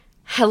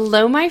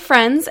Hello, my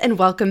friends, and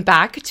welcome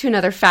back to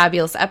another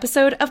fabulous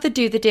episode of the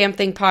Do the Damn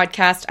Thing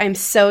podcast. I'm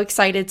so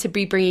excited to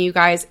be bringing you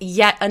guys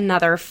yet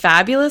another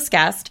fabulous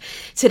guest.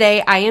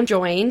 Today, I am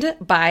joined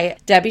by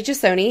Debbie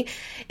Gisonni,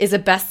 is a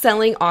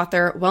best-selling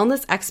author,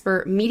 wellness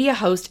expert, media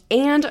host,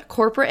 and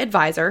corporate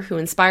advisor who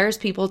inspires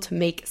people to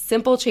make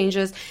simple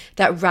changes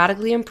that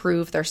radically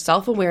improve their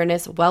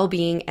self-awareness,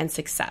 well-being, and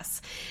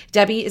success.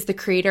 Debbie is the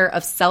creator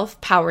of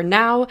Self-Power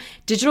Now,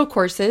 digital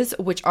courses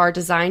which are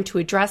designed to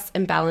address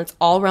and balance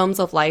all realms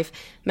of life,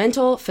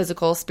 mental,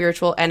 physical,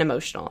 spiritual, and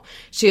emotional.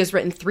 She has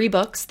written 3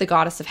 books, The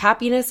Goddess of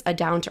Happiness, a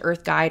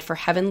down-to-earth guide for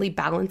heavenly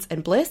balance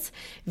and bliss,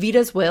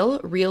 Vita's Will,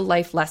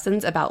 real-life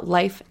lessons about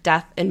life,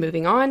 death, and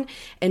moving on,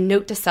 and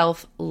Note to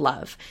Self,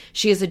 Love.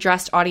 She has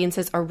addressed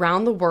audiences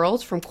around the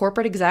world, from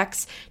corporate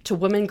execs to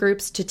women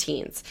groups to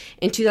teens.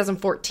 In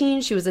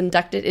 2014, she was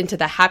inducted into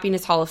the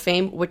Happiness Hall of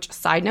Fame, which,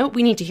 side note,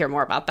 we need to hear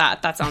more about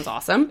that. That sounds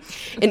awesome.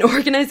 An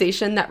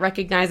organization that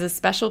recognizes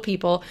special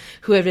people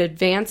who have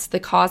advanced the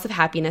cause of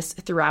happiness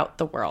throughout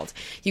the world.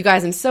 You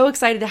guys, I'm so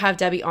excited to have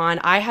Debbie on.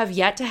 I have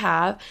yet to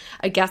have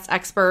a guest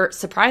expert,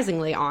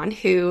 surprisingly, on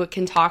who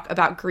can talk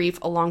about grief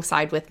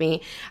alongside with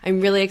me.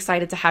 I'm really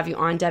excited to have you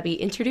on, Debbie.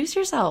 Introduce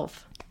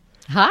yourself.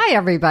 Hi,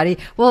 everybody.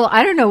 Well,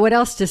 I don't know what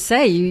else to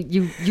say.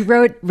 You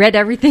read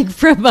everything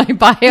from my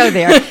bio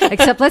there,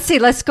 except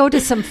let's go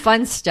to some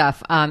fun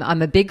stuff.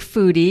 I'm a big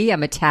foodie.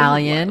 I'm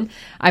Italian. Oh, wow.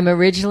 I'm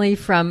originally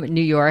from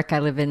New York. I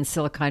live in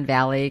Silicon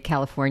Valley,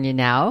 California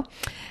now.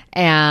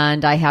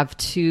 And I have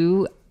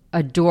 2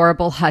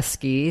 adorable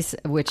huskies,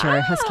 which are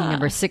husky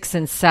number 6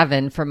 and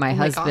 7 for my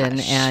husband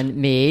and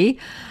me.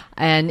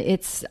 And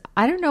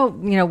I don't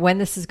know, when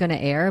this is going to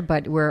air,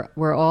 but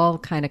we're all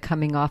kind of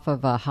coming off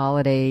of a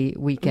holiday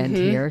weekend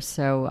here.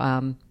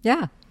 So,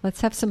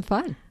 let's have some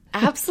fun.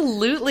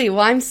 Absolutely.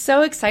 Well, I'm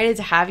so excited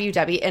to have you,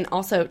 Debbie. And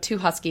also 2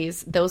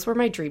 huskies. Those were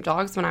my dream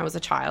dogs when I was a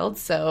child.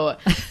 So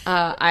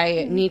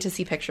I need to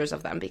see pictures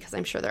of them because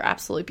I'm sure they're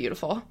absolutely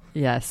beautiful.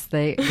 Yes,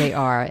 they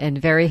are.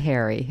 And very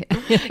hairy.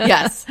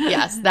 Yes.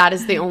 That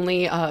is the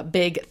only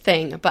big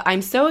thing. But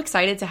I'm so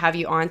excited to have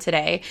you on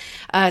today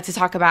to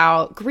talk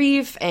about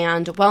grief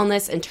and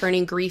wellness and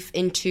turning grief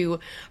into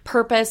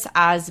purpose.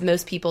 As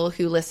most people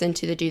who listen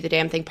to the Do the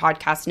Damn Thing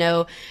podcast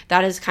know,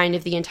 that is kind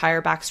of the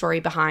entire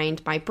backstory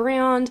behind my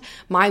brand,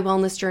 my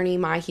wellness journey,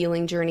 my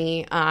healing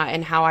journey,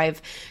 and how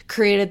I've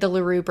created the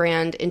LaRue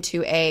brand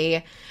into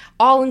a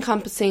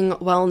all-encompassing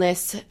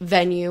wellness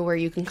venue where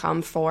you can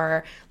come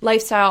for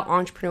lifestyle,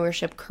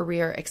 entrepreneurship,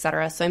 career,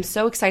 etc. So I'm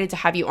so excited to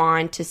have you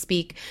on to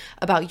speak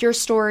about your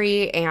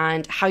story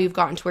and how you've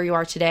gotten to where you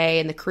are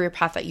today and the career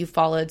path that you've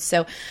followed.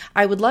 So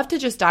I would love to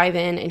just dive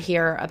in and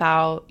hear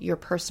about your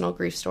personal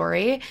grief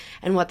story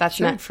and what that's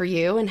meant for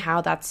you and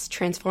how that's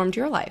transformed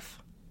your life.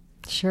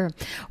 Sure.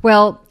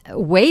 Well,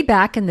 way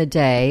back in the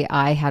day,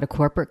 I had a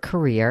corporate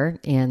career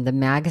in the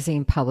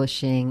magazine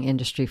publishing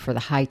industry for the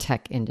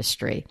high-tech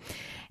industry.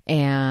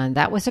 And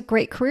that was a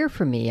great career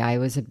for me. I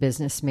was a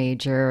business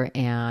major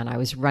and I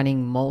was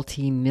running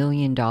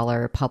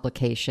multi-million-dollar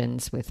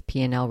publications with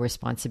P&L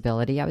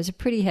responsibility. I was a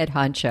pretty head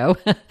honcho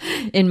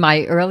in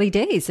my early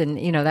days. And,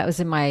 that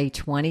was in my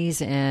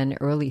 20s and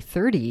early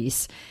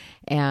 30s.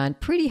 And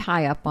pretty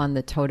high up on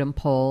the totem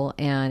pole.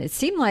 And it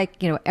seemed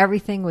like,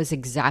 everything was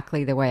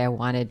exactly the way I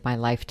wanted my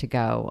life to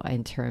go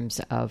in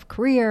terms of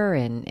career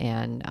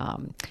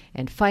and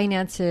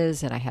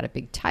finances. And I had a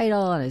big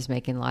title and I was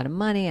making a lot of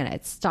money and I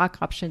had stock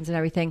options and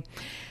everything.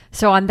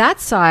 So on that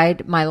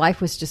side, my life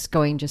was just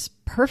going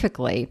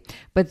perfectly.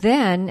 But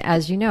then,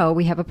 as you know,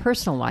 we have a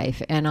personal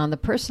life. And on the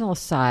personal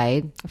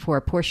side, for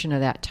a portion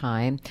of that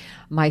time,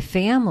 my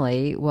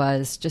family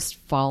was just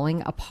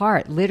falling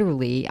apart,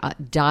 literally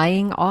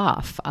dying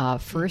off.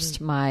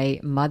 First, my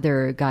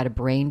mother got a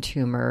brain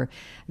tumor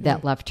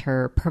that left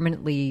her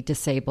permanently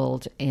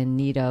disabled in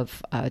need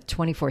of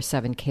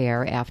 24/7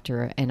 care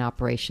after an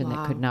operation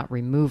that could not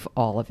remove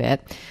all of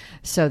it.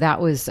 So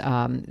that was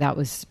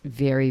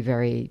very,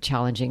 very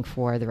challenging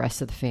for the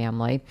rest of the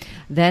family.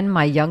 Then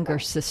my younger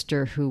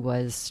sister, who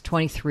was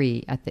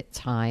 23 at the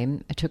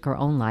time, took her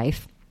own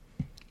life.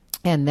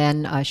 And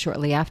then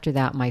shortly after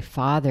that, my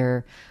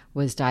father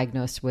was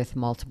diagnosed with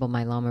multiple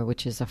myeloma,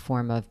 which is a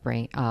form of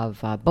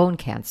bone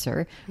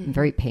cancer,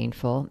 very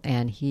painful.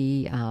 And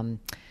he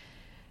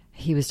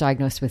was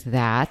diagnosed with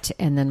that.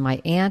 And then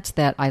my aunt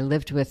that I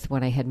lived with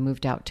when I had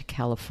moved out to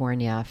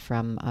California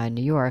from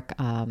New York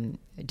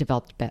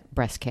developed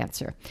breast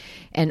cancer.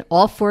 And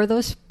all 4 of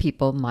those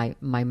people, my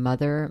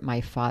mother,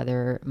 my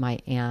father, my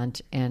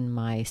aunt, and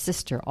my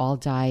sister, all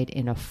died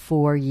in a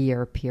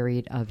 4-year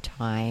period of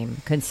time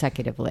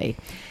consecutively.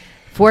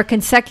 4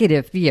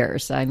 consecutive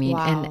years. I mean,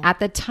 and at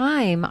the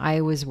time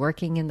I was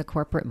working in the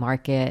corporate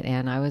market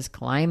and I was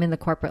climbing the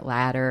corporate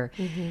ladder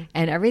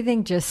and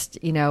everything just,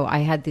 I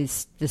had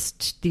these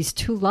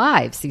 2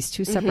 lives, these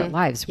 2 separate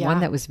lives, one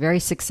that was very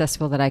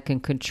successful that I can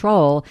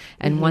control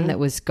and one that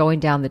was going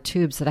down the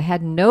tubes that I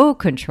had no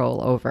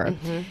control over.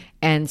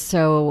 And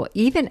so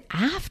even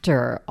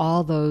after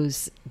all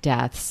those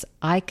deaths,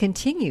 I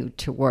continued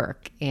to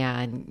work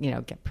and,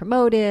 get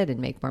promoted and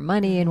make more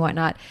money and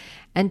whatnot.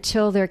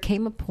 until there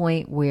came a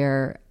point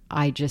where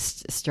I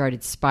just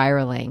started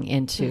spiraling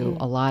into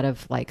a lot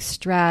of like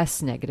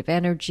stress, negative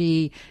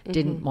energy,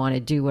 didn't want to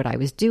do what I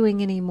was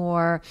doing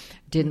anymore,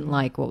 didn't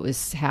like what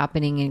was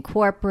happening in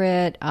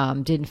corporate,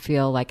 didn't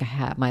feel like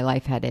my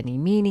life had any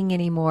meaning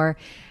anymore.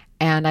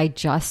 And I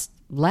just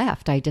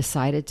left. I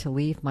decided to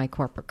leave my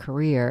corporate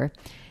career,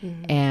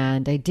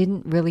 and I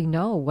didn't really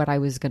know what I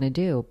was going to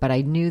do, but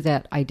I knew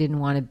that I didn't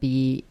want to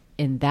be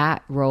in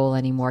that role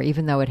anymore,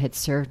 even though it had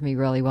served me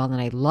really well.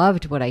 And I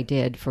loved what I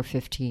did for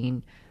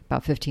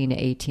about 15 to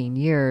 18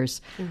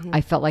 years.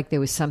 I felt like there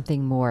was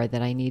something more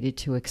that I needed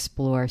to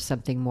explore,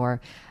 something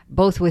more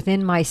both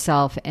within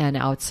myself and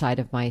outside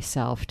of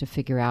myself, to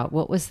figure out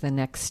what was the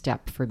next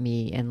step for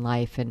me in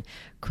life, and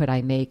could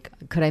I make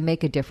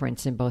a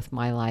difference in both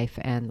my life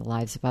and the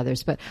lives of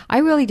others. But I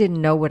really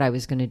didn't know what I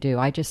was going to do.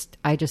 I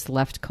just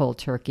left cold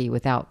turkey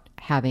without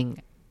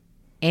having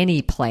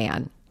any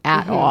plan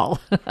at all.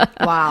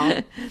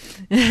 Wow.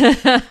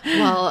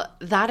 Well,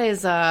 that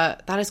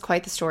is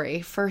quite the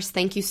story. First,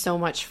 thank you so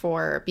much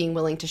for being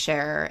willing to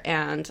share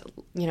and,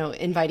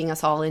 inviting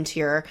us all into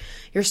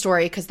your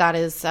story, because that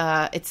is,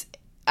 it's,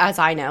 as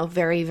I know,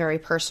 very, very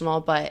personal.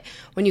 But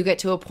when you get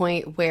to a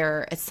point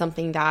where it's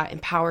something that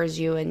empowers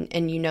you,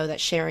 and you know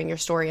that sharing your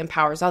story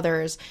empowers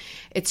others,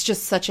 it's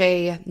just such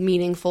a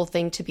meaningful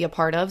thing to be a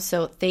part of.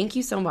 So thank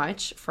you so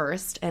much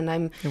first.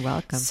 And You're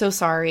welcome. So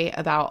sorry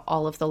about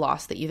all of the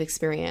loss that you've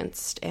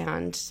experienced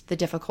and the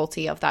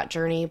difficulty of that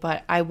journey.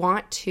 But I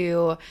want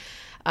to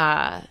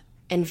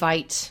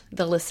invite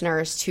the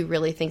listeners to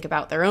really think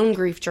about their own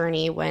grief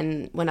journey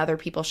when other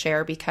people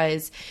share,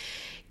 because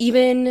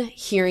even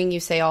hearing you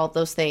say all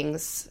those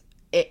things,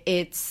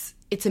 it's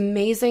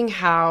amazing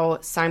how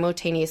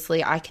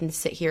simultaneously I can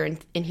sit here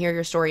and hear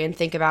your story and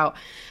think about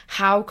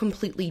how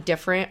completely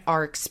different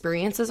our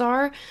experiences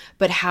are,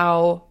 but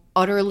how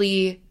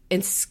utterly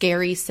and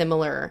scary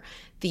similar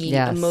the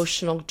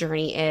emotional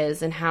journey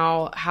is, and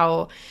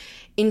how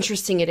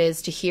interesting it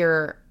is to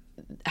hear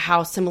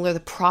how similar the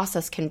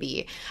process can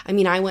be. I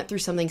mean, I went through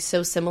something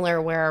so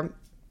similar where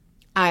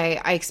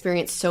I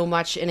experienced so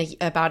much in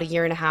about a 1.5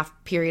 year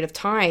period of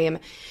time.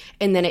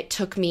 And then it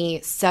took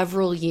me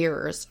several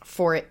years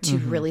for it to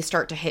really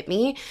start to hit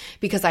me,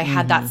 because I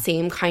had that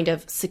same kind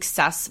of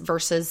success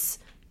versus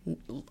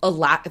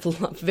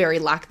very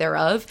lack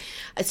thereof.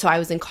 So I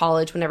was in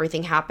college when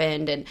everything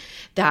happened, and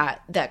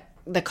that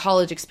the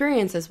college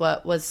experience is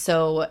what was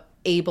so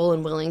able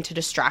and willing to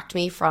distract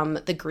me from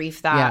the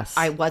grief that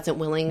I wasn't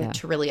willing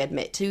to really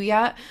admit to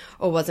yet,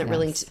 or wasn't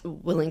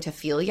willing to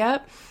feel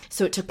yet.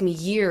 So it took me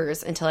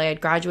years until I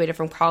had graduated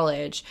from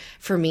college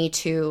for me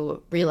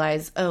to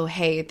realize, oh,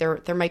 hey,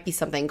 there might be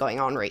something going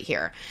on right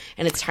here,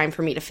 and it's time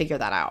for me to figure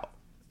that out.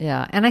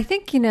 Yeah. And I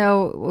think,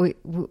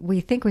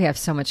 we think we have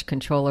so much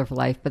control over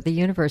life, but the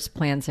universe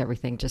plans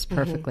everything just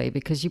perfectly,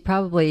 because you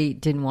probably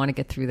didn't want to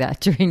get through that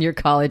during your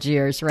college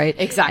years, right?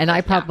 Exactly. And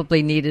I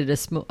probably needed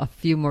a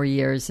few more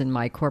years in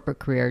my corporate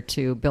career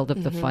to build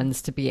up the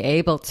funds to be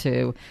able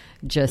to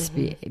just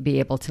be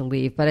able to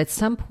leave. But at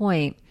some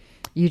point,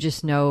 you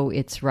just know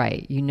it's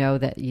right. You know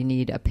that you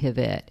need a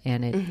pivot,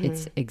 and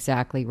it's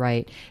exactly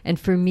right. And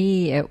for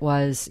me, it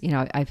was,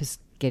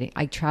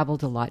 I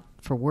traveled a lot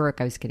for work.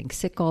 I was getting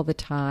sick all the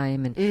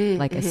time. And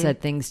like I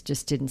said, things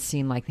just didn't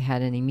seem like they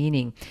had any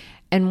meaning.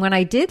 And when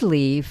I did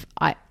leave,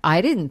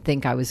 I didn't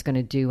think I was going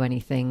to do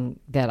anything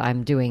that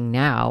I'm doing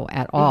now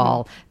at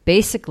all.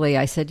 Basically,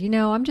 I said,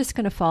 I'm just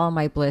going to follow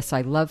my bliss.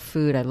 I love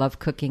food. I love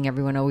cooking.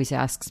 Everyone always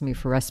asks me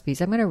for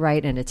recipes. I'm going to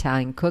write an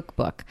Italian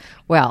cookbook.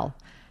 Well,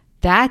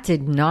 that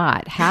did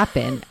not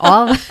happen.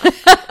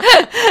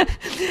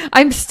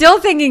 I'm still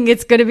thinking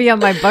it's going to be on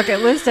my bucket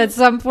list at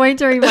some point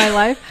during my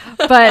life.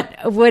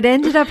 But what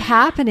ended up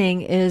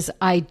happening is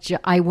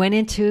I went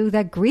into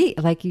that grief,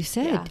 like you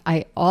said.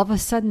 All of a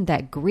sudden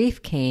that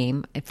grief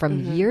came from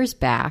years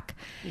back.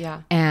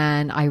 Yeah.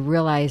 And I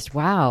realized,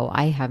 wow,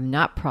 I have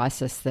not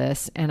processed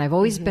this. And I've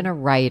always been a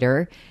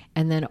writer.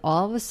 And then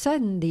all of a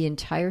sudden, the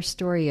entire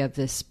story of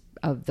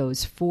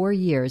those 4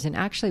 years, and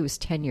actually it was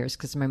 10 years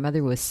because my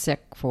mother was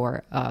sick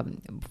for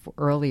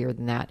earlier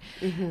than that.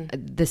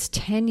 This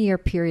 10-year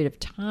period of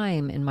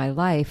time in my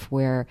life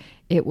where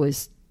it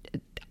was,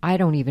 I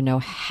don't even know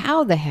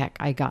how the heck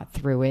I got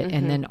through it,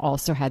 and then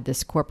also had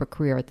this corporate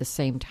career at the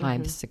same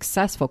time,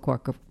 successful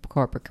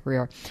corporate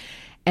career.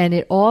 And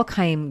it all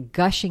came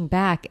gushing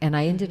back, and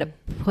I ended up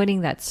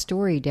putting that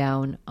story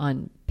down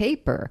on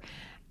paper.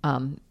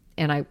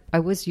 And I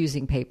was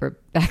using paper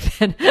back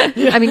then.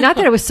 I mean, not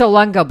that it was so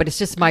long ago, but it's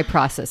just my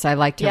process. I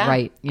like to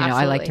write,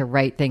 I like to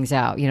write things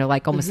out,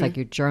 like almost like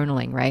you're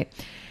journaling, right?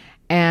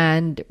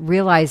 And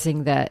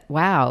realizing that,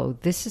 wow,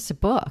 this is a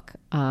book.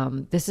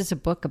 This is a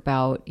book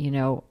about,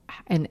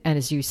 and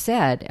as you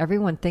said,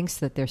 everyone thinks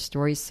that their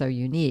story is so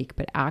unique,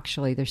 but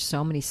actually there's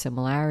so many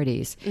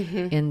similarities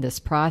in this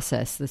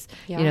process.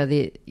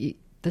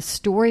 The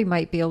story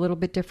might be a little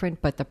bit different,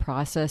 but the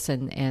process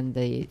and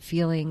the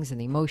feelings and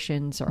the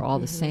emotions are all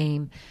the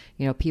same.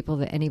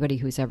 Anybody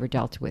who's ever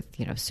dealt with,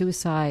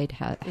 suicide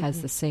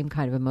has the same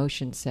kind of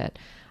emotions that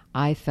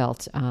I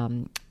felt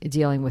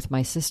dealing with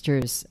my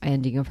sister's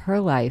ending of her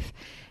life.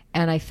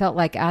 And I felt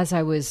like as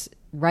I was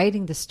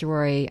writing the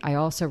story, I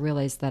also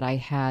realized that I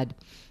had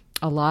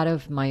a lot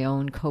of my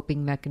own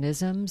coping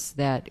mechanisms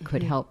that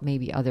could help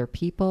maybe other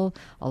people,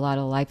 a lot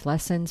of life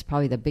lessons,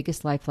 probably the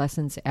biggest life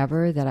lessons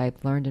ever that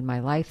I've learned in my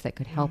life that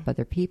could help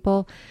other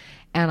people.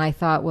 And I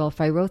thought, well, if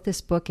I wrote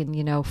this book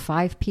and,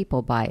 5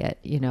 people buy it,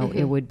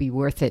 it would be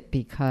worth it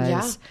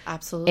because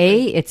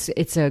absolutely.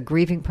 It's a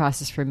grieving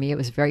process for me. It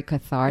was very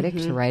cathartic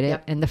to write it.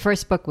 Yep. And the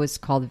first book was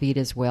called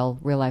Vita's Will,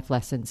 Real Life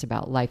Lessons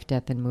About Life,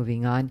 Death, and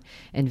Moving On.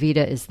 And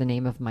Vita is the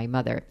name of my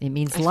mother. It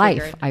means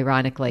life,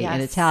 ironically,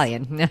 in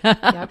Italian.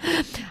 Yep.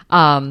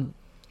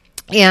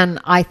 And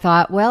I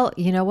thought, well,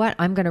 you know what?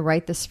 I'm going to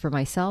write this for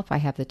myself. I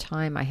have the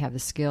time, I have the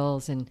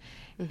skills, and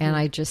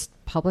I just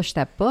published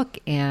that book.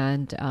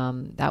 And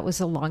that was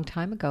a long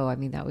time ago. I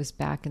mean, that was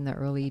back in the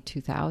early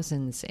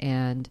 2000s,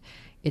 and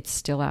it's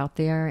still out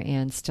there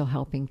and still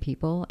helping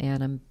people.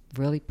 And I'm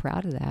really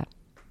proud of that.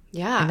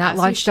 Yeah. And that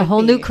launched a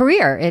whole new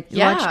career. It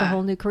launched a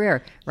whole new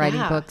career,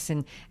 writing books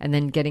and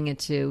then getting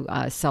into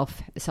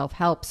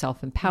self-help,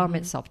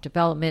 self-empowerment,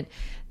 self-development,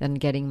 then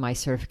getting my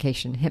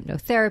certification in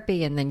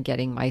hypnotherapy, and then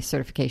getting my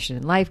certification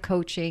in life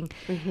coaching.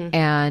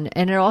 And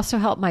it also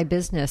helped my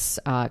business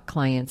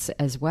clients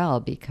as well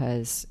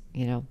because,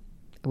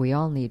 we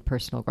all need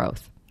personal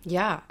growth.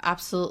 Yeah,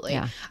 absolutely.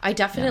 Yeah. I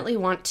definitely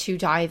want to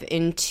dive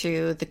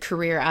into the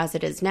career as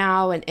it is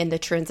now and the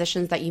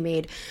transitions that you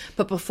made.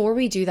 But before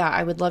we do that,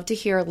 I would love to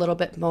hear a little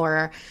bit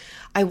more.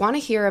 I want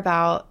to hear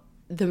about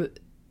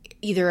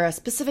either a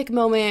specific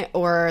moment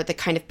or the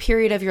kind of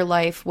period of your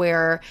life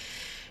where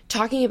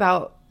talking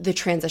about the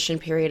transition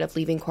period of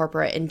leaving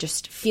corporate and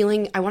just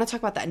feeling, I want to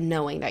talk about that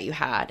knowing that you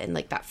had and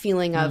like that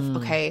feeling of,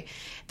 okay,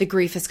 the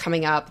grief is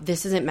coming up.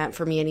 This isn't meant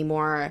for me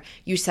anymore.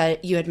 You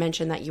had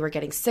mentioned that you were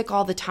getting sick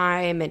all the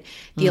time and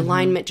the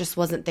alignment just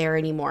wasn't there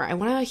anymore. I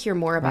want to hear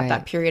more about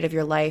that period of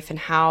your life and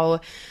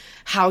how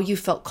you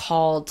felt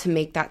called to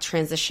make that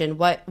transition,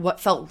 what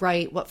felt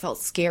right, what felt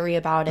scary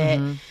about it,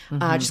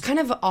 just kind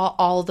of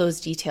all those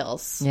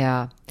details.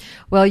 Yeah.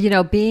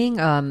 Well, being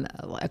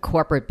a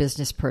corporate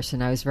business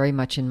person, I was very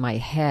much in my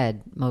head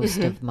most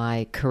of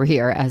my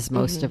career, as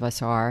most of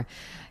us are.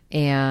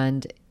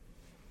 And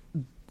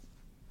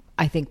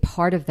I think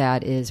part of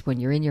that is when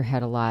you're in your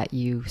head a lot,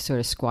 you sort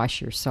of squash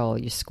your soul,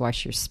 you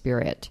squash your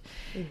spirit.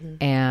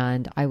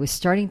 And I was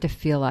starting to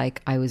feel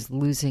like I was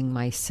losing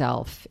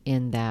myself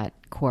in that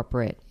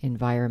corporate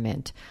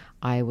environment.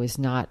 I was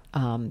not,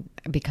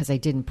 because I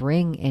didn't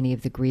bring any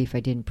of the grief,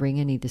 I didn't bring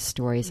any of the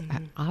stories.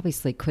 I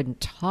obviously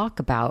couldn't talk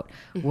about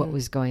what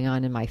was going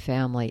on in my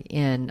family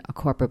in a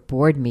corporate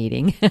board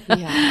meeting.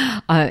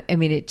 I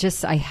mean,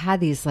 I had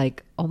these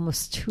like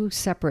almost 2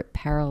 separate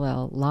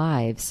parallel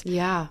lives.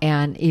 Yeah.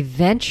 And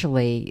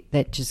eventually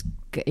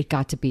it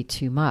got to be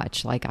too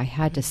much. Like I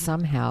had to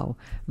somehow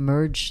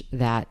merge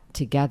that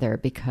together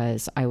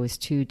because I was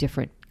 2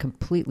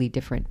 completely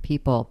different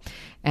people.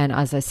 And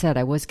as I said,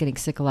 I was getting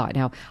sick a lot.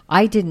 Now,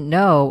 I didn't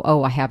know,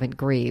 I haven't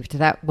grieved.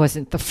 That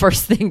wasn't the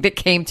first thing that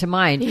came to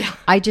mind. Yeah.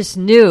 I just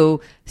knew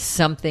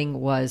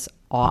something was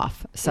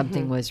off.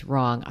 Something was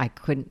wrong. I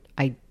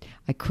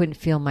couldn't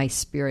feel my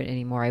spirit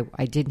anymore.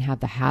 I didn't have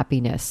the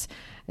happiness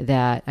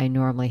that I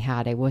normally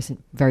had. I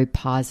wasn't very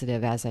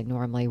positive as I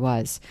normally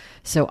was.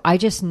 So I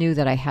just knew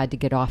that I had to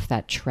get off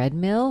that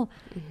treadmill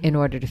in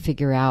order to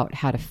figure out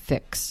how to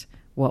fix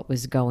what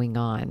was going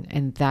on.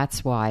 And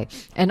that's why.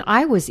 And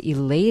I was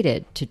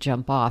elated to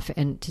jump off.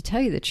 And to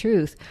tell you the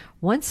truth,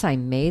 once I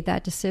made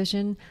that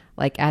decision,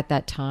 like at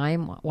that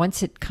time,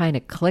 once it kind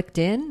of clicked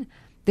in,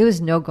 there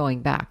was no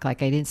going back.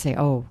 Like I didn't say,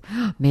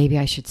 maybe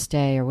I should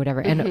stay or whatever.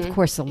 And of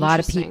course, a lot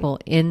of people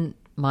in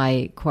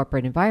my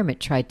corporate environment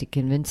tried to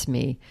convince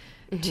me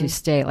to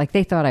stay. Like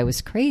they thought I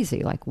was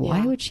crazy. Like,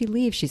 why would she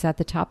leave? She's at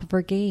the top of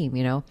her game,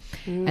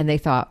 and they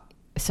thought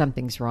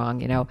something's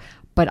wrong,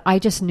 but I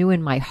just knew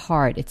in my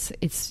heart,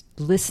 it's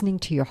listening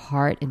to your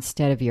heart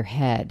instead of your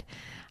head.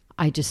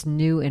 I just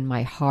knew in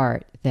my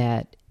heart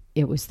that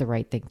it was the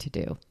right thing to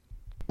do.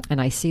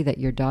 And I see that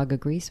your dog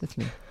agrees with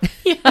me.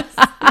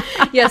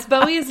 Yes,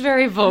 Bowie is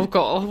very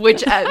vocal,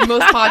 which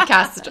most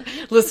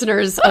podcast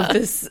listeners of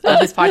this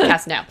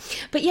podcast know.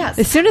 But yes,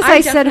 as soon as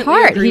I said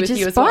heart, he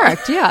just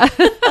barked. Well.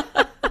 Yeah.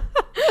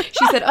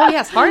 She said, "Oh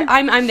yes, heart.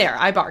 I'm there.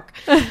 I bark."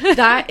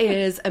 That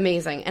is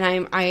amazing,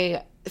 and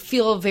I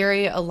feel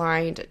very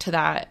aligned to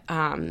that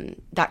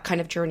that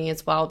kind of journey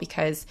as well,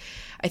 because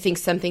I think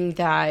something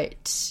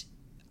that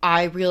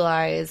I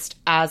realized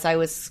as I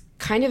was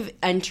kind of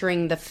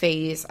entering the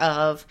phase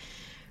of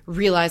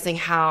realizing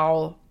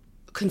how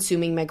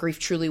consuming my grief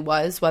truly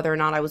was, whether or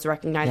not I was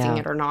recognizing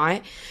it or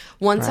not.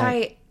 Once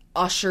I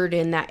ushered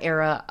in that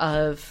era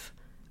of,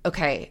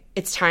 okay,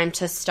 it's time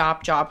to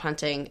stop job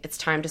hunting. It's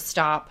time to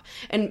stop.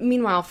 And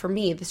meanwhile, for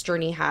me, this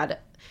journey had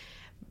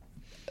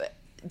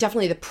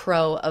definitely the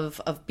pro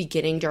of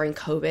beginning during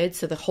COVID.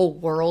 So the whole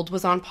world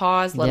was on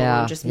pause, let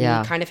alone just me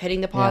kind of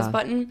hitting the pause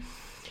button.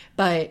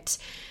 But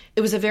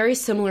it was a very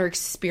similar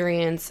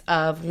experience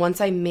of once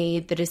I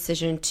made the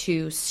decision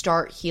to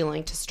start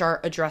healing, to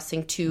start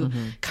addressing, to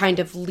kind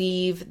of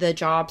leave the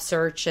job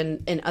search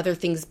and other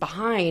things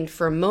behind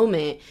for a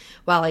moment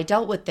while I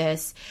dealt with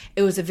this.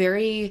 It was a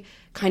very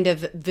kind of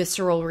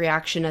visceral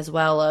reaction as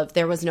well of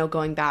there was no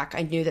going back.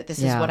 I knew that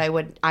this is what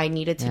I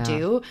needed to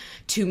do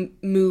to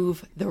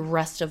move the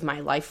rest of my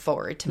life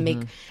forward, to make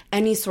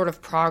any sort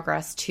of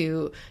progress,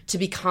 to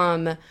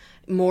become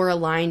more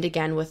aligned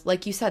again with,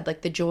 like you said,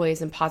 like the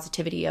joys and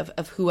positivity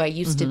of who I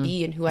used to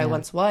be and who I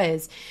once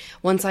was.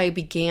 Once I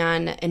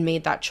began and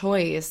made that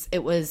choice,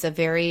 it was a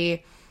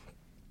very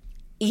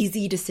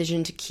easy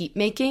decision to keep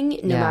making,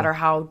 no matter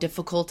how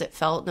difficult it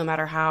felt, no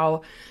matter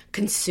how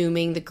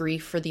consuming the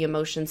grief or the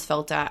emotions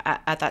felt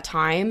at that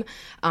time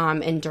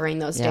and during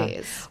those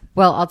days.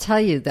 Well, I'll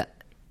tell you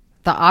that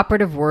the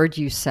operative word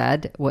you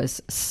said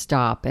was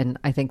stop. And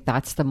I think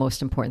that's the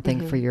most important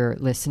thing for your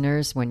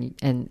listeners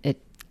and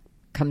it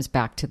comes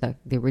back to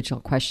the original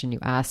question you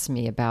asked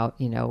me about,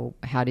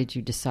 how did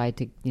you decide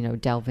to,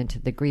 delve into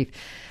the grief?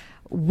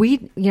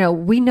 We know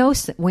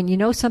when you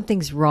know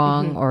something's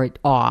wrong or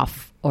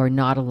off or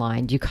not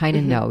aligned, you kind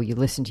of know, you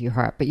listen to your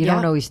heart, but you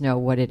don't always know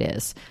what it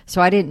is.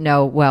 So I didn't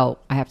know, well,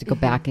 I have to go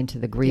back into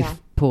the grief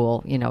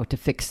pool, to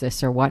fix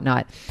this or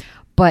whatnot.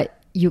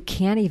 But you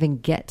can't even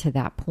get to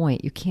that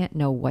point. You can't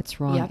know what's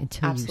wrong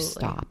until you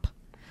stop.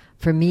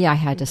 For me, I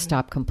had to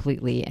stop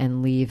completely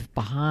and leave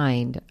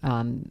behind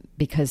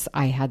because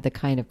I had the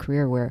kind of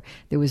career where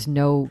there was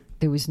no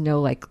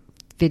like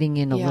fitting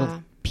in a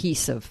little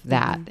piece of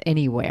that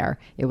anywhere.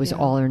 It was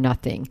all or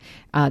nothing.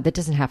 That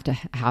doesn't have to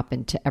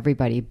happen to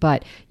everybody,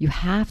 but you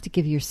have to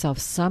give yourself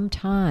some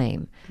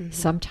time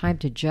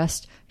to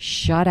just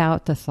shut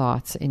out the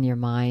thoughts in your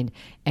mind.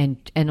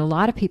 And a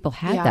lot of people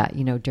had that,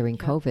 during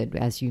COVID,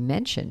 as you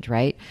mentioned,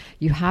 right?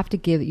 You have to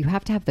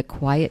have the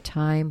quiet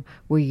time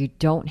where you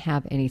don't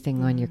have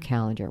anything on your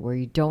calendar, where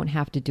you don't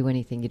have to do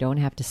anything. You don't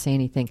have to say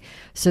anything,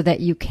 so that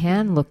you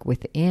can look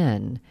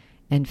within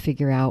and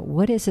figure out,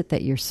 what is it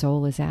that your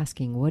soul is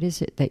asking? What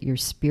is it that your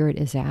spirit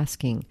is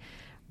asking?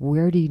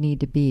 Where do you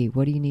need to be?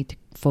 What do you need to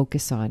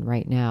focus on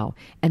right now?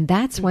 And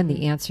that's when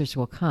the answers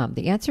will come.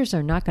 The answers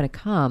are not going to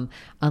come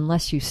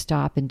unless you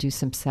stop and do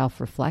some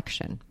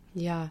self-reflection.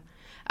 Yeah,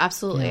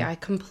 absolutely. Yeah. I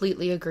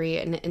completely agree.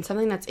 And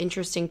something that's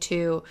interesting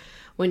too,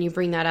 when you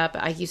bring that up,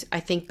 I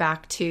think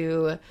back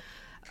to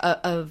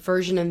a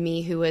version of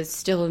me who was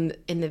still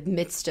in the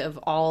midst of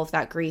all of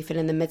that grief and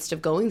in the midst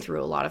of going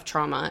through a lot of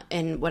trauma.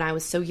 And when I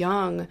was so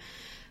young,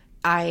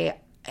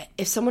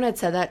 if someone had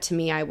said that to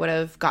me, I would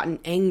have gotten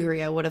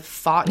angry. I would have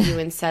fought you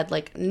and said,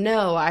 like,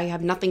 no, I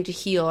have nothing to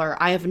heal,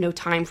 or I have no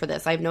time for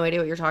this. I have no idea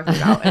what you're talking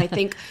about. And I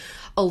think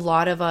a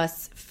lot of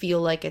us feel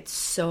like it's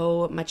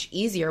so much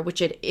easier,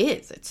 which it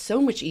is. It's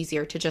so much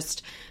easier to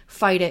just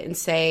fight it and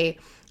say,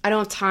 I don't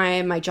have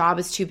time, my job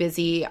is too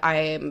busy,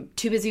 I'm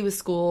too busy with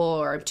school,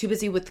 or I'm too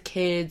busy with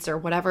kids, or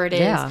whatever it is.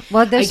 Yeah,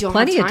 well, there's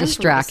plenty of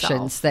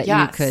distractions that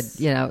you could,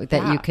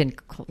 you can,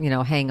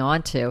 hang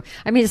on to.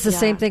 I mean, it's the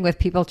same thing with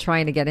people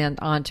trying to get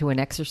onto an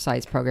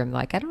exercise program.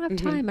 Like, I don't have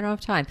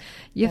time,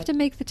 You have to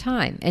make the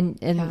time.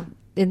 And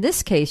in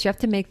this case, you have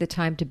to make the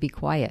time to be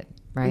quiet.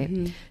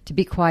 Right? To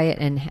be quiet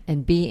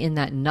and be in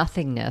that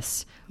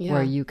nothingness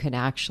where you can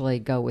actually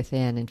go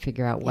within and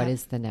figure out what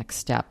is the next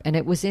step. And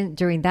it was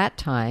during that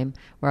time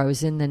where I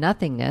was in the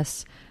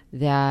nothingness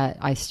that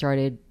I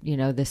started,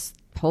 this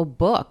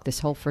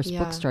whole first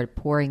book started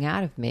pouring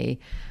out of me.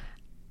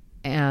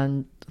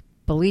 And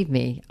believe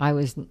me, I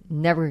was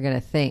never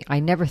going to I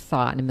never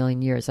thought in a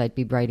million years I'd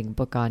be writing a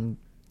book on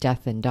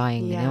death and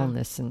dying and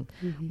illness and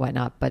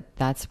whatnot, but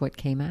that's what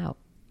came out.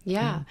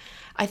 Yeah.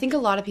 I think a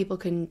lot of people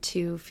can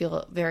too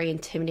feel very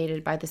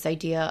intimidated by this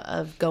idea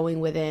of going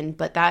within,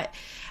 but I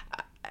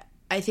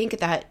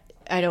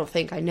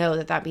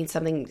know that means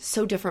something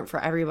so different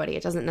for everybody.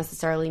 It doesn't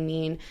necessarily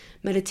mean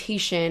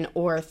meditation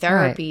or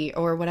therapy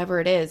or whatever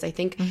it is. I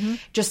think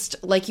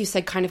just like you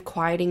said, kind of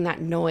quieting that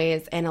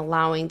noise and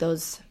allowing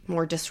those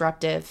more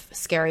disruptive,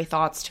 scary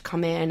thoughts to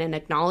come in and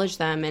acknowledge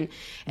them and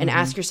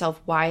ask yourself,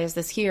 why is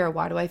this here?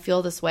 Why do I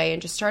feel this way?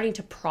 And just starting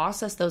to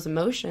process those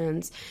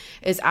emotions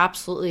is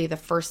absolutely the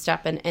first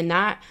step. And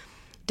that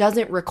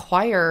doesn't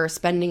require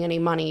spending any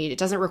money. It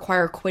doesn't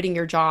require quitting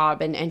your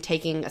job and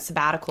taking a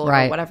sabbatical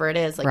or whatever it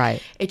is.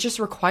 It just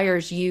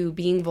requires you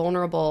being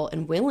vulnerable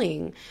and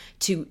willing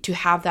to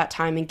have that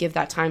time and give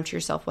that time to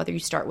yourself, whether you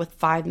start with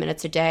 5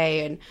 minutes a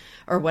day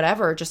or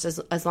whatever, just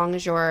as long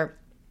as you're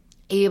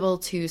able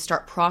to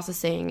start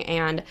processing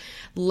and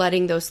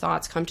letting those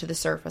thoughts come to the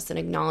surface and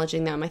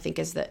acknowledging them, I think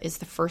is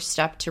the first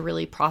step to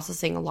really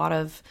processing a lot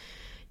of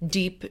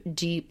deep,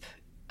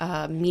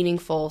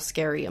 meaningful,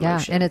 scary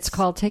emotions. Yeah, and it's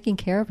called taking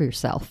care of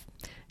yourself.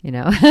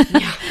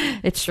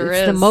 It's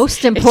the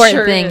most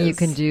important thing you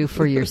can do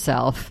for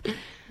yourself.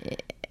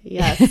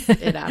 Yes,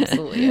 it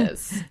absolutely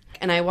is.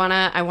 and I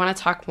wanna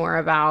talk more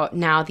about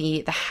now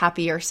the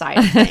happier side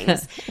of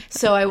things.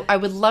 So I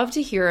would love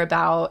to hear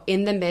about,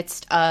 in the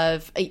midst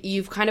of,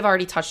 you've kind of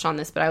already touched on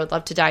this, but I would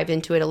love to dive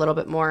into it a little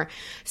bit more.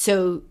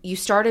 So you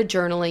started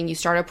journaling, you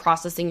started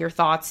processing your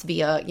thoughts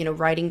via,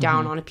 writing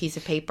down on a piece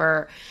of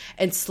paper,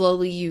 and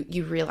slowly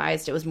you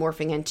realized it was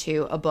morphing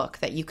into a book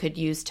that you could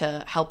use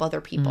to help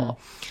other people.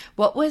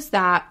 What was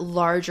that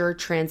larger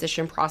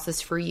transition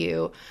process for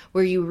you,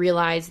 where you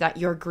realized that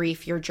your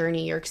grief, your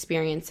journey, your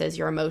experiences,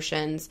 your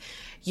emotions,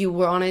 you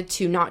wanted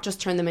to not just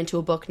turn them into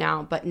a book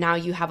now, but now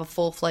you have a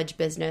full-fledged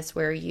business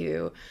where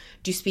you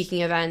do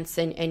speaking events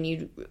and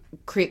you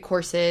create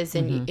courses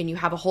and you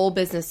have a whole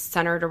business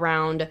centered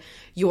around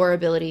your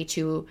ability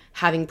to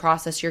having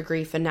processed your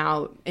grief and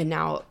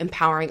now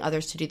empowering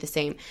others to do the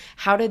same.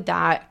 How did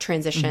that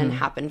transition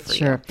happen for you?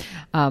 Sure.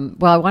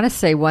 Well, I want to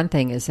say one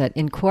thing is that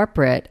in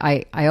corporate,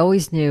 I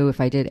always knew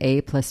if I did A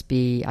plus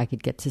B, I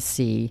could get to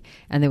C,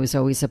 and there was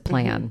always a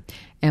plan.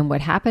 And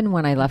what happened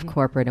when I left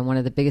corporate, and one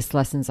of the biggest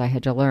lessons I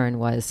had to learn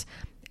was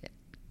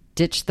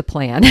ditch the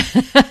plan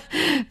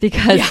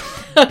because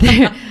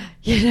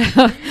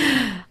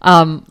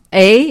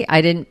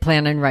I didn't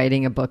plan on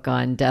writing a book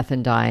on death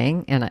and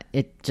dying, and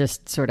it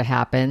just sort of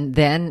happened.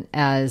 Then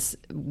as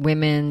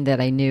women that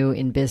I knew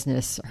in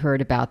business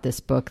heard about this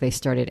book, they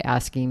started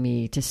asking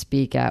me to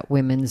speak at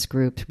women's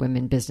groups,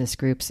 women business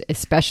groups,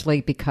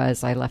 especially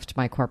because I left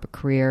my corporate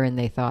career, and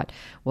they thought,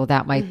 well,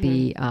 that might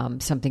be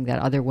something that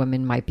other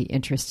women might be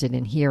interested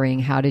in hearing.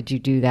 How did you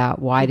do that?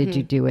 Why did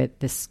you do it?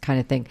 This kind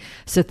of thing.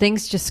 So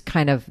things just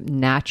kind of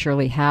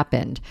naturally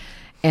happened.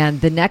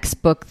 And the next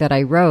book that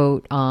I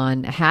wrote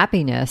on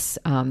happiness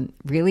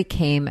really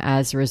came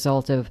as a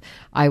result of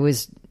I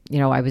was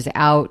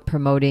out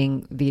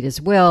promoting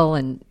Vita's Will,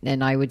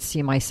 and I would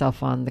see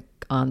myself on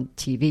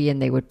TV,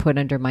 and they would put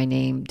under my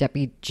name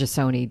Debbie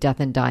Gisonni, death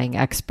and dying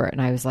expert,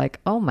 and I was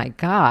like, oh my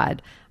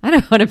God, I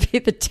don't want to be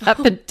the death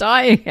and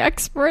dying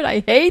expert.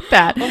 I hate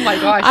that. Oh my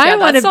gosh, I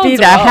want to be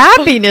the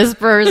happiness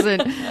person.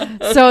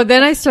 So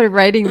then I started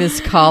writing this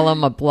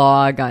column, a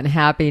blog on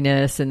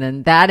happiness, and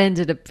then that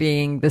ended up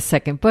being the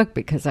second book,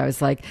 because I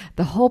was like,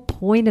 the whole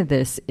point of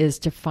this is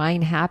to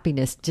find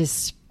happiness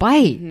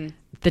despite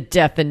the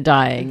death and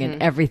dying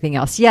and everything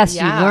else. Yes,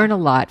 you learn a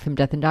lot from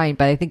death and dying,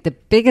 but I think the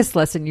biggest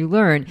lesson you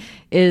learn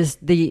is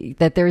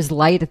that there's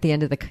light at the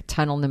end of the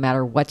tunnel, no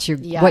matter what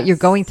you're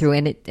going through.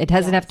 And it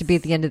doesn't have to be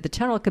at the end of the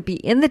tunnel. It could be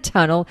in the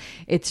tunnel.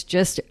 It's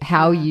just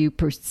how you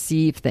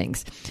perceive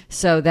things.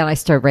 So then I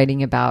started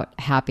writing about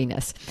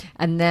happiness.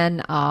 And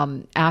then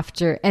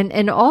after,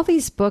 and all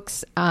these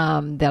books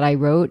that I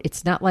wrote,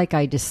 it's not like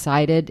I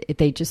decided,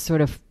 they just sort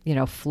of,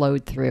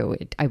 flowed through.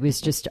 I was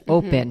just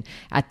open.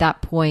 At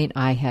that point,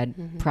 I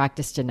had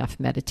practiced enough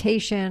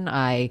meditation.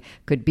 I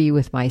could be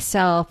with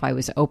myself. I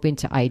was open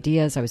to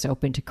ideas. I was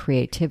open to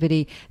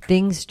creativity.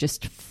 Things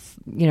just,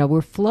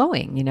 were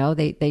flowing,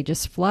 they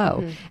just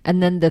flow.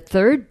 And then the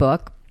third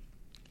book,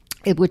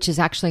 which is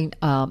actually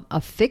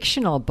a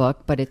fictional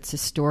book, but it's a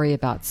story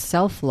about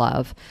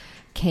self-love,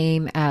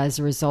 came as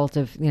a result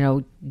of,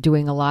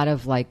 doing a lot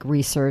of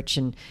research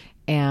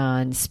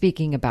and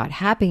speaking about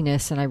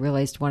happiness. And I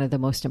realized one of the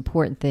most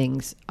important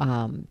things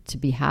to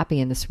be happy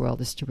in this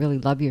world is to really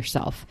love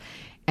yourself.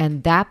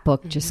 And that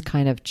book just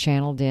kind of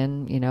channeled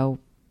in,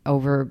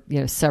 over,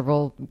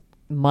 several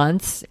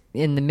months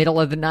in the middle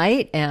of the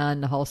night,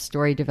 and the whole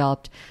story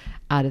developed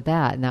out of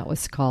that. And that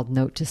was called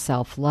Note to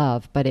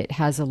Self-Love, but it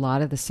has a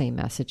lot of the same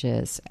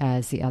messages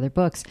as the other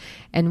books.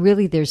 And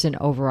really there's an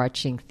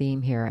overarching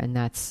theme here, and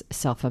that's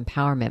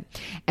self-empowerment.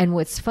 And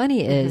what's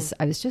funny is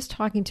I was just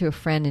talking to a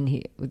friend,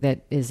 and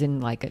that is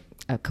in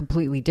a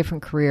completely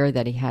different career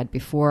that he had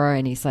before.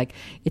 And he's like,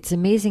 it's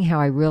amazing how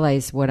I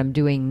realize what I'm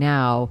doing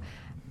now.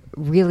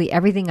 Really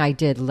everything I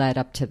did led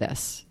up to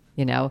this.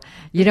 You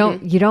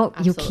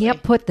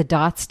can't put the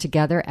dots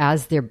together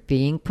as they're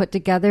being put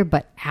together,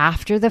 but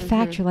after the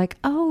fact, you're like,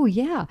 oh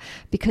yeah,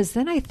 because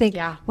then I think,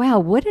 wow,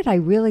 what did I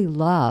really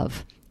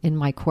love in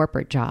my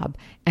corporate job?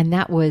 And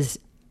that was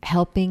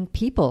helping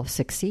people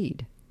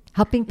succeed,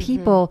 helping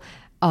people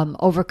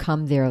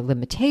overcome their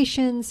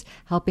limitations,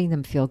 helping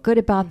them feel good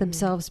about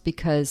themselves,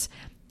 because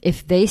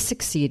if they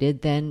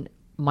succeeded, then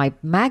my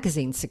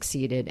magazine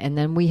succeeded, and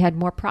then we had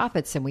more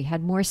profits, and we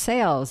had more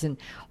sales, and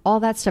all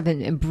that stuff,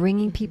 and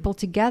bringing people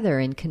together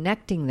and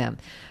connecting them.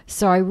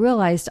 So I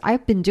realized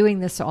I've been doing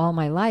this all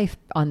my life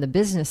on the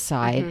business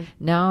side.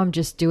 Now I'm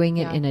just doing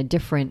it in a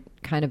different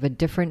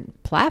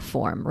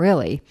platform,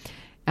 really.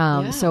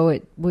 So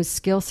it was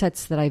skill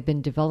sets that I've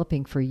been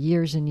developing for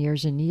years and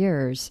years and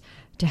years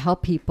to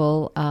help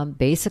people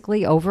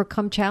basically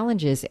overcome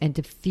challenges and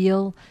to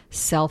feel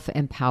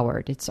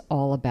self-empowered. It's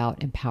all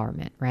about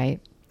empowerment, right?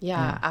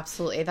 Yeah,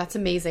 absolutely. That's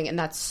amazing. And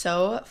that's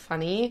so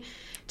funny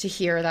to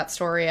hear that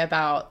story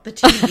about the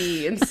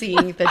TV and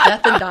seeing the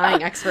death and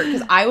dying expert,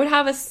 because I would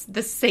have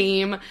the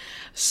same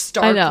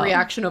stark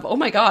reaction of, oh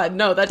my God,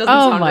 no, that doesn't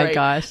sound right. Oh my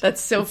gosh.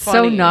 That's so it's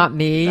funny. So not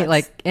me.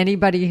 Like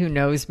anybody who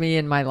knows me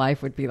in my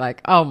life would be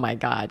like, oh my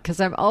God, because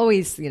I'm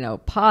always,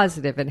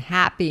 positive and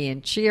happy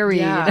and cheery.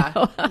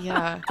 Yeah,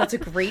 yeah. That's a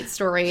great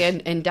story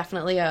and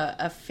definitely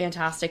a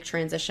fantastic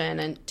transition.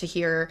 And to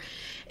hear,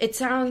 it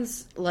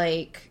sounds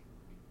like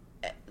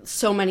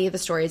so many of the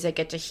stories I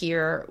get to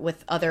hear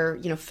with other,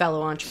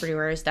 fellow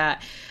entrepreneurs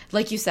that,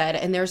 like you said,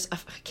 and I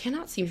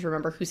cannot seem to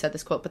remember who said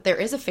this quote, but there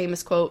is a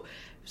famous quote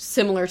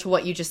similar to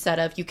what you just said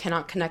of, you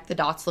cannot connect the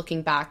dots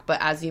looking back, but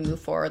as you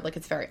move forward, like,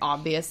 it's very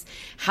obvious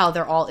how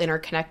they're all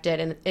interconnected.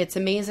 And it's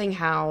amazing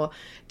how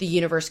the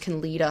universe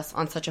can lead us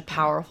on such a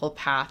powerful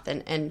path.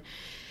 And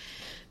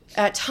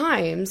at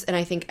times, and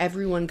I think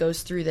everyone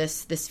goes through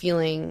this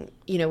feeling,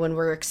 when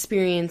we're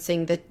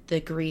experiencing the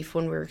grief,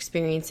 when we're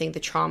experiencing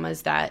the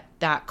traumas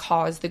that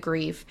cause the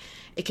grief,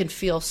 it can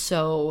feel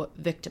so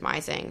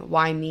victimizing.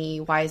 Why me?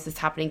 Why is this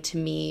happening to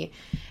me?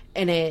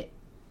 And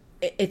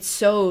it's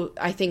so,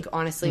 I think,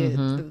 honestly,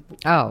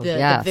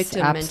 the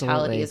victim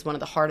mentality is one of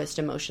the hardest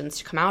emotions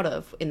to come out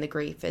of in the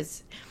grief,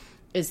 is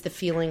the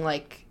feeling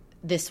like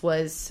this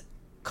was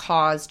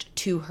caused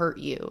to hurt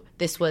you.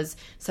 This was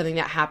something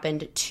that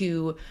happened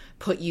to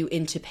put you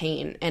into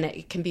pain. And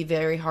it can be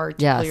very hard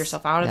to pull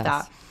yourself out of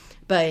that.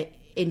 But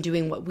in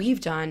doing what we've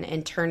done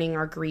and turning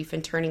our grief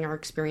and turning our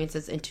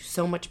experiences into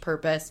so much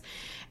purpose,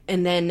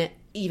 and then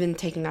even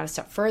taking that a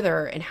step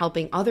further and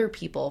helping other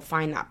people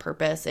find that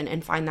purpose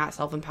and find that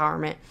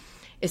self-empowerment,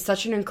 is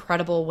such an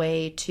incredible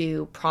way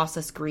to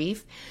process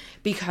grief.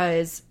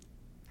 Because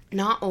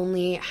not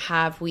only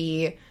have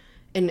we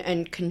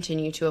and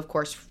continue to, of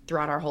course,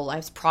 throughout our whole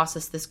lives,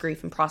 process this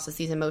grief and process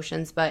these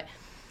emotions, but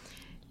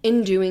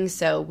in doing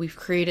so, we've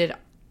created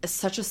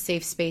such a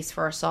safe space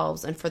for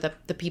ourselves and for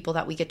the people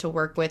that we get to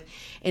work with,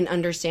 in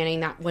understanding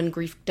that when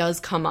grief does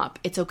come up,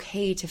 it's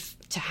okay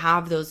to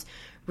have those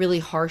really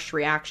harsh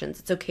reactions.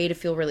 It's okay to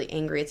feel really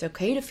angry. It's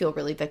okay to feel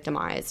really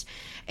victimized.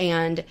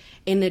 And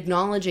in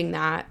acknowledging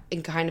that,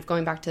 and kind of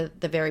going back to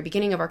the very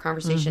beginning of our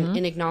conversation,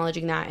 in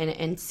acknowledging that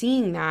and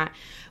seeing that,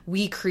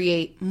 we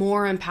create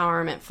more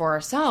empowerment for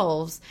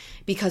ourselves,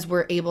 because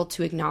we're able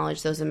to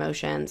acknowledge those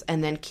emotions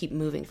and then keep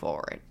moving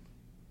forward.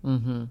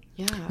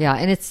 Yeah.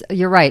 And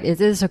you're right. It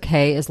is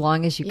okay as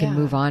long as you can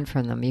move on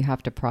from them. You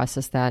have to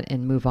process that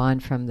and move on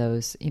from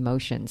those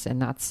emotions.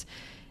 And that's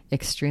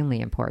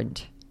extremely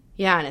important.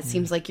 Yeah, and it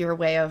seems like your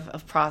way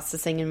of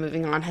processing and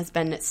moving on has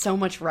been so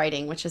much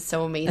writing, which is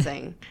so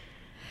amazing.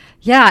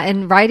 Yeah,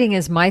 and writing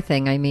is my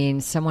thing. I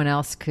mean, someone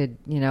else could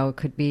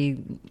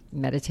be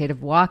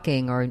meditative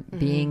walking or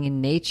being in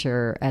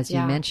nature, as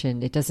you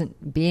mentioned.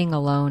 Being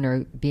alone or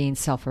being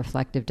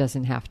self-reflective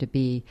doesn't have to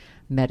be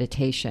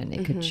meditation.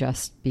 It could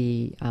just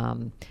be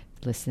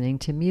listening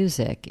to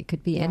music. It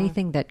could be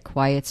anything that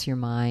quiets your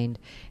mind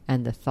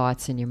and the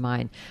thoughts in your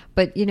mind.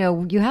 But,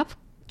 you have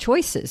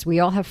choices.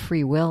 We all have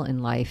free will in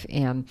life,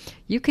 and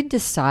you can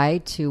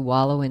decide to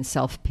wallow in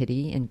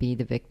self-pity and be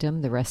the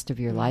victim the rest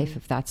of your life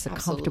if that's a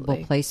comfortable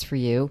place for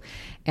you.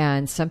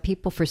 And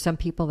for some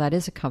people that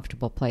is a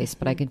comfortable place,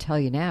 but I can tell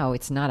you now,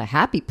 it's not a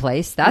happy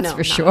place, that's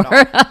for sure.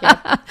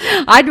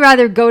 I'd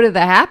rather go to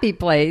the happy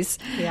place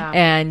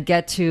and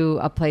get to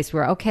a place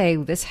where, okay,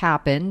 this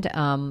happened.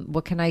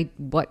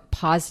 What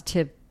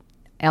positive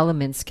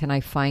elements can I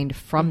find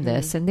from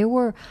this? And there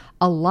were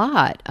a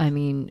lot. I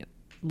mean,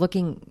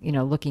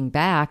 looking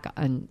back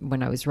on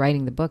when I was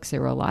writing the books, there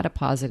were a lot of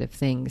positive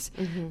things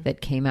that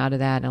came out of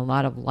that, and a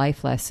lot of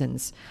life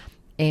lessons.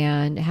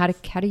 And how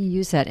do you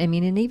use that? I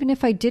mean, and even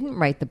if I didn't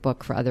write the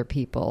book for other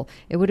people,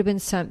 it would have been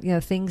some,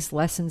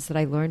 lessons that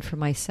I learned for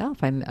myself.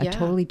 You're a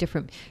totally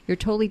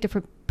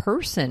different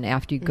person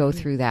after you go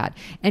through that.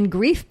 And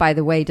grief, by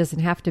the way, doesn't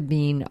have to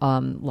mean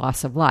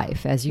loss of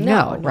life, as you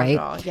know, right?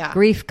 Not at all. Yeah.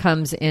 Grief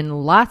comes in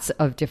lots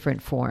of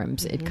different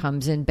forms. It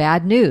comes in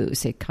bad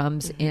news. It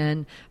comes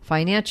in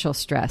financial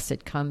stress.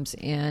 It comes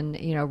in,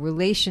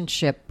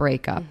 relationship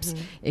breakups.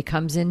 It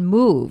comes in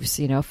moves,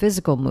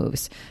 physical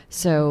moves.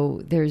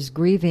 So there's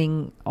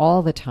grieving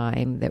all the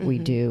time that we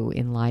do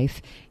in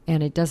life,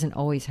 and it doesn't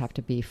always have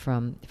to be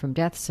from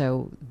death.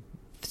 So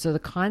the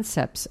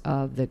concepts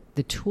of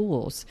the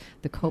tools,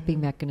 the coping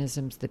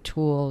mechanisms, the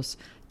tools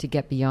to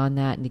get beyond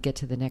that and to get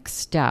to the next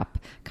step,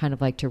 kind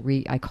of like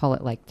I call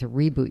it like to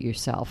reboot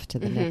yourself to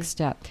the next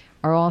step,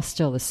 are all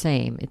still the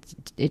same.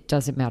 It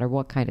doesn't matter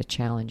what kind of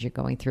challenge you're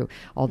going through.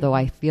 Although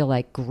I feel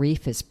like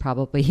grief is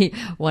probably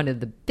one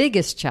of the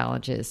biggest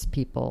challenges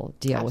people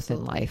deal with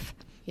in life.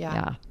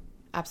 Yeah.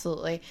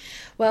 Absolutely.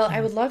 Well,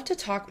 I would love to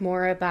talk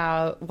more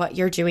about what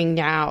you're doing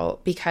now,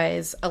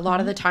 because a lot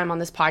of the time on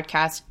this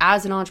podcast,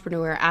 as an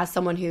entrepreneur, as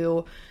someone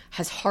who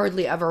has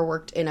hardly ever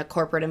worked in a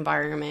corporate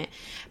environment.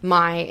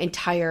 My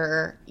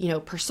entire,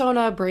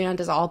 persona brand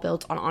is all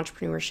built on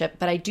entrepreneurship,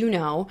 but I do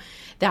know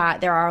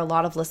that there are a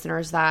lot of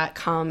listeners that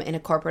come in a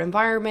corporate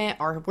environment,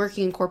 are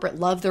working in corporate,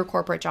 love their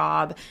corporate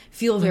job,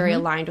 feel very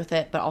aligned with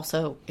it, but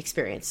also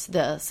experience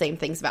the same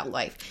things about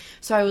life.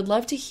 So I would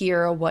love to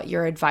hear what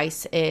your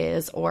advice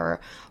is,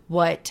 or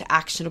what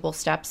actionable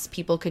steps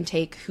people can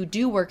take who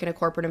do work in a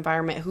corporate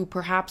environment, who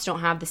perhaps don't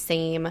have the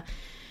same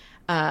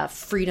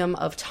freedom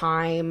of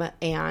time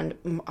and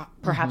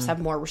perhaps have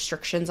more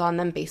restrictions on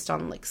them based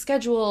on like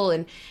schedule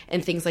and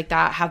things like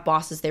that, have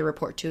bosses they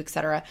report to,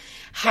 etc.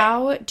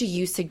 How do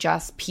you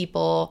suggest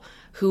people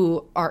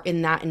who are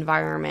in that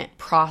environment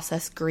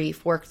process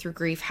grief, work through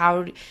grief,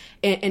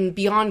 and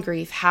beyond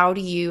grief? How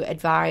do you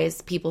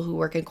advise people who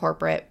work in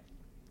corporate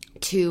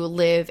to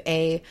live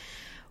a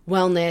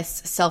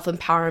wellness,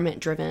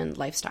 self-empowerment driven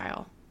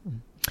lifestyle?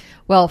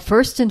 Well,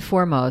 first and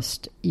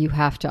foremost, you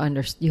have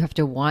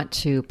to want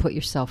to put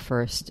yourself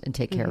first and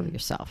take care of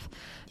yourself.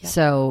 Yep.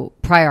 So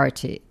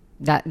priority,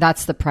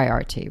 that's the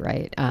priority,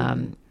 right?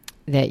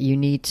 That you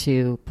need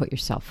to put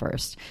yourself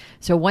first.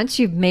 So once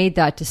you've made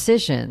that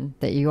decision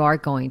that you are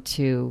going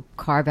to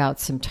carve out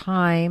some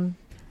time,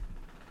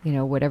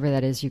 whatever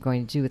that is you're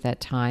going to do with that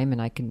time,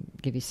 and I can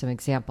give you some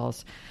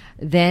examples,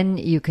 then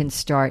you can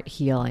start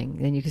healing.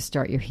 Then you can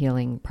start your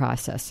healing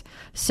process.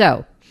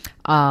 So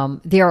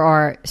there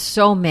are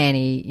so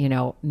many,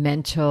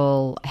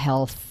 mental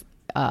health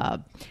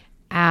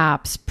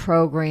apps,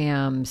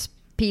 programs,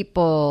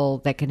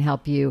 people that can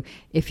help you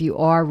if you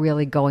are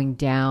really going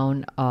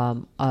down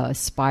a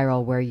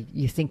spiral where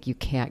you think you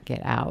can't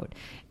get out.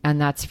 And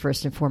that's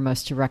first and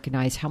foremost to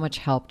recognize how much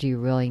help do you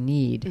really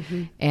need.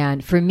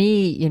 And for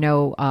me,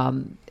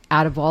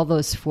 out of all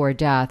those 4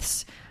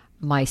 deaths,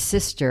 my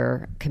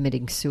sister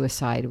committing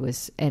suicide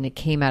and it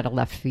came out of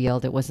left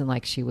field. It wasn't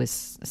like she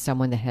was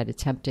someone that had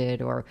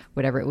attempted or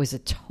whatever. It was a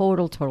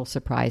total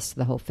surprise to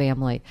the whole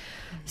family.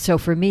 So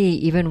for me,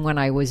 even when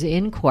I was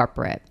in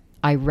corporate,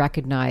 I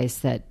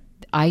recognized that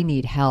I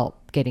need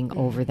help getting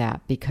over that,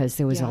 because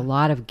there was a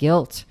lot of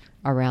guilt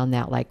around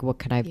that. Like, what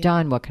could I have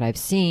done? What could I have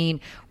seen?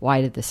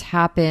 Why did this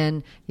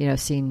happen?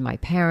 Seeing my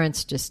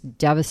parents just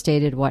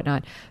devastated,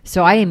 whatnot.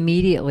 So I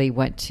immediately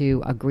went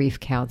to a grief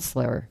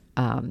counselor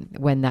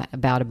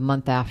about a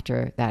month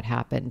after that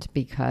happened,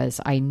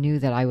 because I knew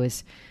that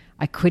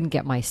I couldn't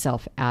get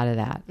myself out of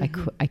that.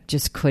 I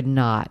just could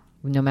not,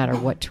 no matter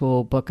what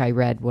tool, book I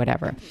read,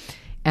 whatever.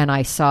 And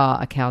I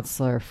saw a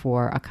counselor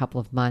for a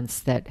couple of months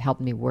that helped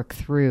me work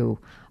through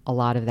a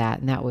lot of that,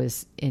 and that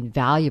was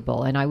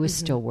invaluable. And I was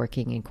still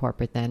working in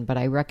corporate then, but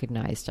I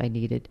recognized I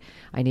needed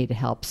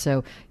help.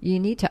 So you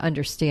need to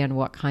understand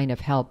what kind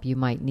of help you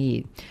might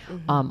need.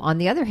 On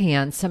the other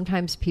hand,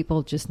 sometimes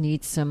people just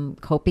need some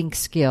coping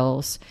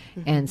skills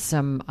and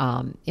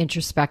some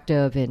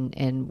introspective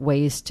and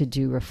ways to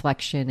do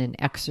reflection and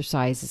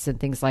exercises and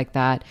things like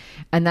that.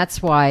 And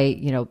that's why,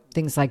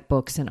 things like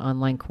books and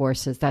online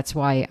courses. That's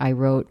why I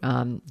wrote,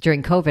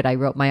 during COVID, I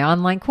wrote my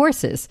online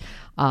courses.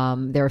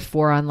 There are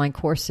 4 online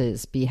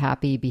courses: Be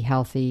Happy, Be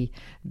Healthy,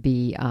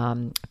 Be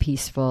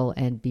Peaceful,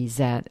 and Be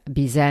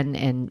Zen,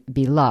 and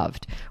Be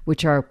Loved,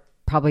 which are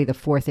probably the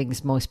 4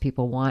 things most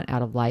people want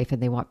out of life,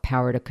 and they want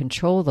power to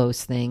control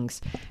those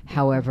things.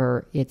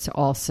 However, it's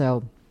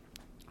also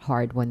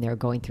hard when they're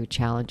going through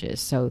challenges.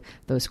 So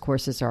those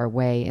courses are a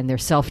way, and they're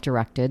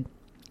self-directed,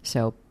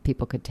 so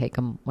people could take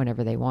them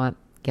whenever they want,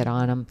 get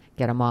on them,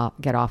 get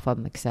off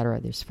them, etc.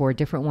 There's 4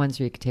 different ones,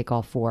 or you could take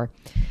all 4.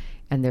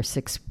 And they're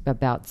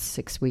about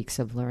 6 weeks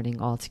of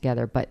learning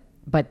altogether. But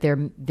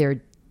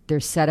they're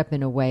set up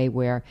in a way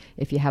where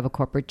if you have a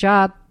corporate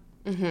job,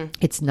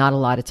 it's not a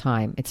lot of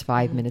time. It's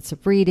 5 minutes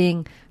of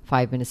reading,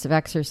 5 minutes of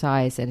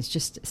exercise, and it's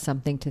just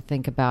something to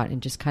think about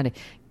and just kind of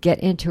get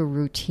into a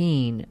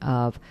routine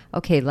of,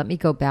 okay, let me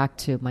go back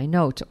to my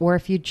notes. Or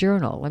if you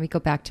journal, let me go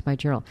back to my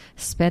journal.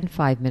 Spend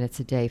 5 minutes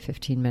a day,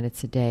 15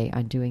 minutes a day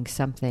on doing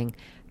something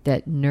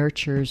that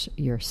nurtures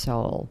your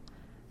soul,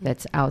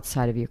 that's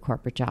outside of your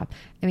corporate job.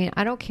 I mean,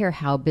 I don't care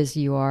how busy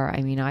you are.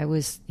 I mean, I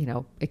was,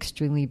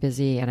 extremely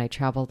busy and I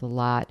traveled a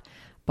lot,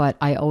 but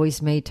I always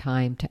made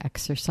time to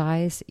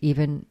exercise.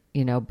 Even,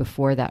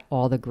 before that,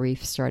 all the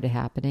grief started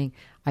happening,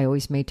 I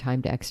always made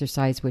time to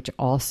exercise, which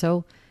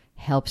also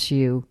helps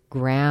you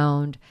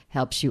ground,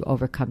 helps you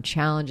overcome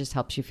challenges,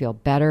 helps you feel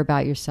better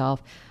about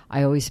yourself.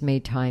 I always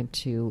made time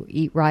to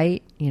eat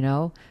right,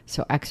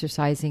 so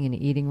exercising and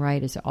eating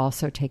right is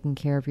also taking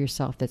care of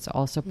yourself. That's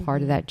also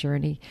part of that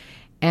journey.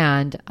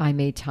 And I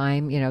made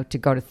time, to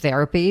go to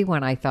therapy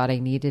when I thought I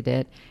needed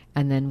it.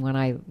 And then when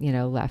I,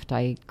 left,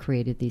 I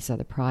created these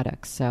other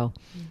products. So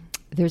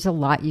there's a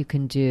lot you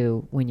can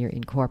do when you're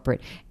in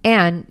corporate.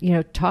 And,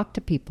 talk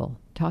to people,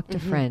 talk to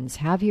friends,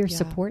 have your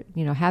support,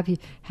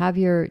 have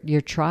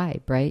your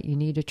tribe, right? You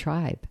need a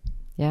tribe.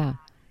 Yeah.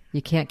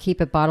 You can't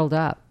keep it bottled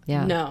up.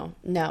 Yeah. No.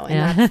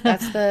 And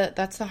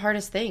that's the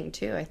hardest thing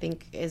too, I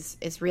think,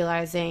 is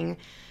realizing,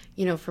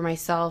 for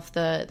myself,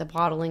 the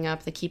bottling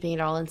up, the keeping it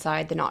all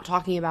inside, the not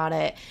talking about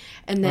it.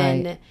 And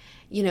then,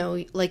 you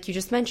know, like you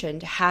just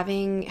mentioned,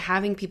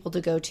 having people to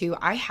go to.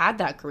 I had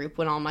that group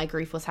when all my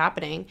grief was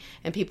happening,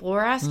 and people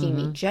were asking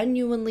me,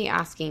 genuinely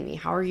asking me,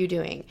 how are you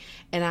doing?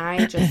 And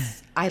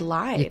I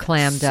lied. You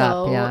clammed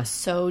up,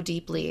 so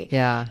deeply.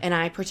 Yeah. And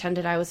I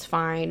pretended I was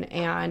fine.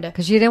 And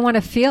because you didn't want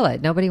to feel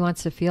it. Nobody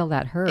wants to feel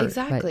that hurt.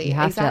 Exactly. But you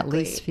have to at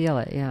least feel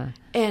it. Yeah.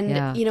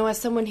 And, you know, as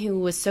someone who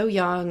was so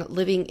young,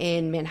 living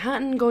in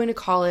Manhattan, going to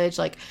college,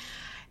 like,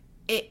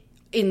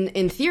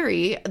 in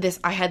theory,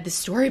 I had this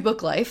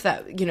storybook life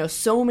that, you know,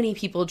 so many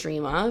people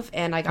dream of,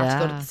 and I got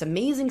to go to this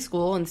amazing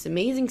school in this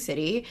amazing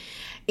city,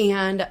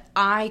 and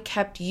I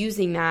kept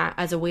using that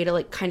as a way to,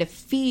 like, kind of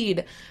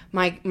feed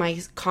my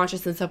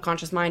conscious and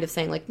subconscious mind of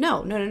saying, like,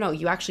 no,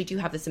 you actually do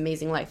have this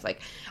amazing life. Like,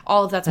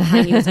 all of that's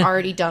behind you. It's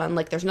already done.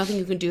 Like, there's nothing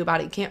you can do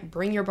about it. You can't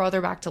bring your brother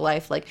back to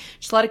life. Like,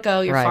 just let it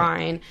go. You're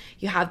fine.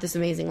 You have this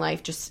amazing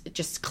life.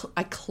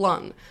 I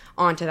clung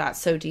onto that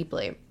so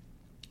deeply.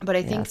 But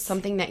I think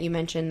something that you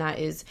mentioned that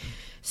is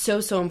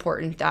so, so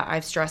important that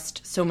I've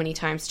stressed so many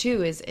times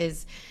too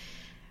is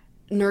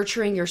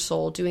nurturing your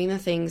soul, doing the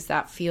things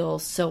that feel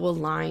so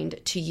aligned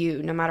to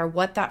you, no matter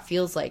what that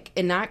feels like.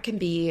 And that can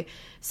be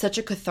such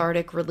a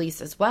cathartic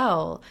release as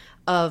well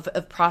of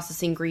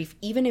processing grief,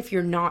 even if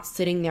you're not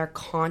sitting there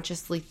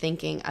consciously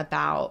thinking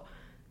about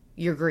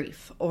your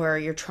grief or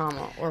your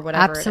trauma or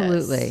whatever it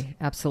is.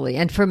 Absolutely.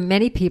 And for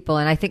many people,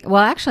 and I think,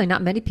 well, actually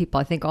not many people,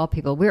 I think all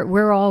people,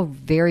 we're all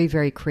very,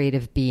 very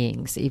creative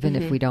beings, even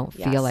if we don't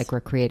feel like we're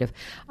creative.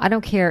 I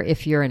don't care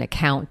if you're an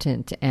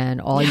accountant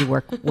and all you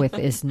work with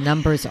is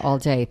numbers all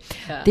day.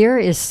 Yeah. There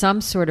is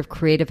some sort of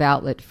creative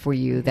outlet for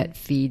you that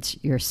feeds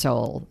your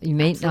soul. You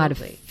may not have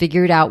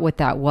figured out what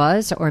that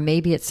was, or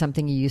maybe it's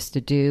something you used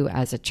to do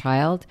as a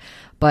child.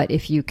 But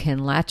if you can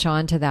latch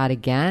on to that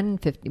again,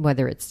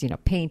 whether it's, you know,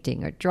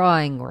 painting or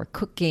drawing or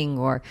cooking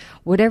or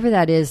whatever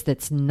that is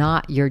that's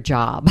not your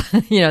job,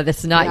 you know,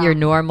 that's not your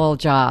normal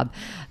job,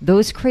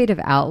 those creative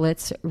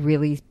outlets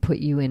really put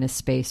you in a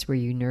space where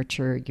you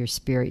nurture your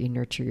spirit, you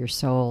nurture your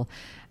soul.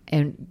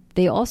 And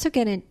they also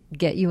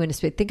get you in a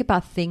space. Think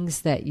about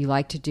things that you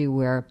like to do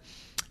where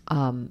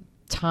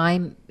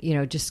time, you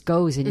know, just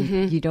goes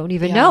and you don't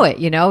even know it,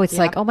 you know, it's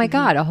like, oh my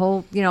God, a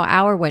whole, you know,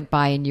 hour went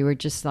by and you were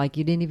just like,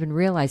 you didn't even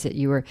realize it.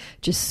 You were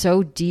just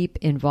so deep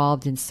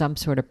involved in some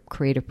sort of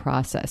creative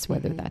process,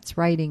 whether that's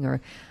writing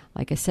or,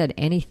 like I said,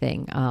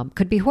 anything.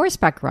 Could be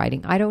horseback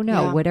riding. I don't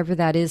know, whatever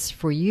that is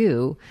for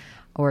you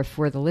or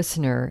for the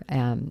listener,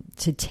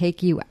 to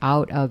take you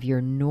out of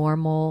your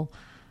normal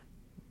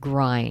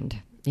grind,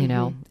 you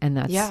know, and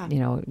that's, you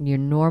know, your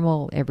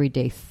normal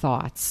everyday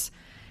thoughts.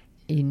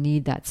 You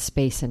need that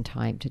space and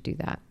time to do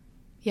that.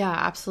 Yeah,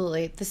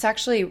 absolutely. This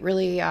actually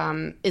really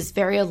is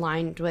very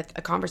aligned with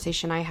a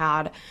conversation I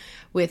had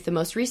with the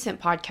most recent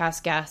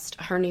podcast guest.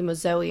 Her name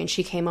was Zoe, and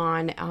she came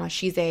on.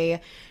 She's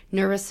a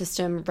nervous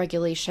system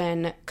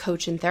regulation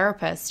coach and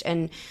therapist.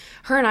 And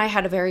her and I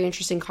had a very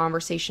interesting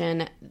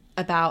conversation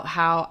about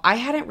how I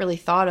hadn't really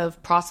thought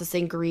of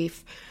processing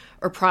grief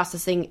or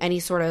processing any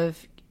sort of,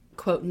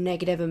 quote,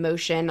 negative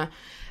emotion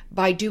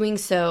by doing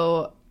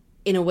so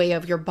in a way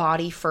of your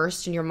body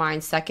first and your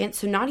mind second.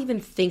 So not even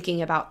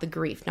thinking about the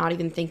grief, not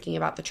even thinking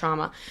about the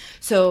trauma.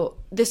 So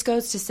this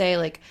goes to say,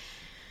 like,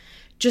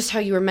 just how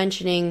you were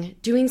mentioning,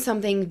 doing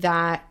something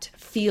that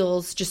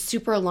feels just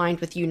super aligned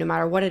with you, no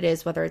matter what it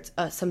is, whether it's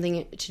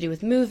something to do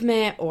with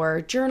movement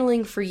or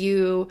journaling for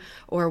you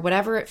or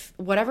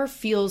whatever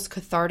feels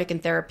cathartic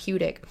and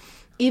therapeutic.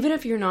 Even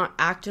if you're not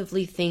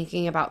actively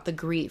thinking about the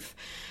grief,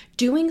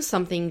 doing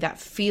something that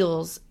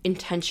feels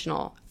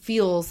intentional,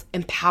 feels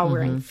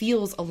empowering,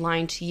 feels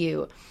aligned to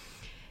you,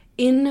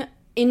 in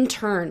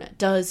turn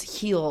does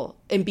heal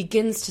and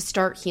begins to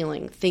start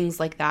healing things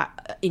like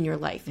that in your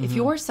life. If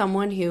you're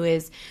someone who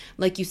is,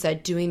 like you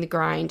said, doing the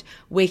grind,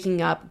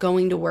 waking up,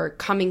 going to work,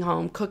 coming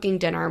home, cooking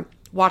dinner,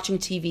 watching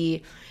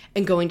TV,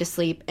 and going to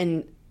sleep,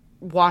 and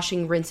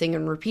washing, rinsing,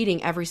 and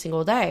repeating every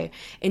single day,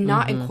 and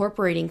not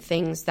incorporating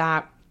things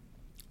that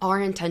are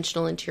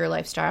intentional into your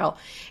lifestyle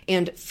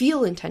and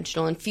feel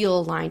intentional and feel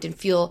aligned and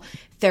feel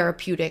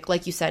therapeutic,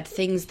 like you said,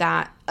 things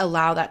that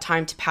allow that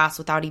time to pass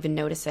without even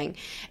noticing.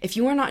 If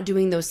you are not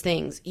doing those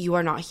things, you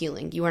are not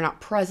healing. You are not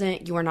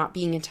present. You are not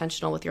being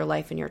intentional with your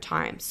life and your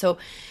time. So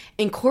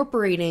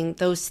incorporating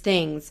those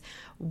things,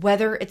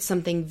 whether it's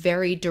something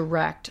very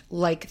direct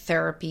like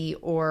therapy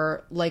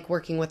or like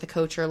working with a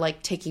coach or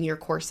like taking your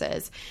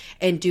courses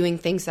and doing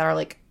things that are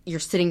like, you're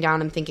sitting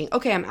down and thinking,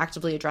 okay, I'm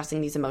actively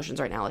addressing these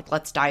emotions right now. Like,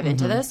 let's dive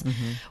into this.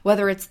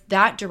 Whether it's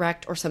that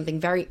direct or something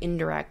very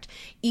indirect,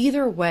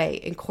 either way,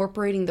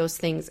 incorporating those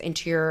things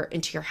into your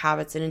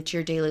habits and into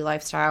your daily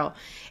lifestyle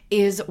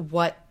is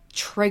what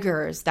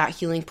triggers that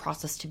healing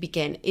process to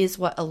begin, is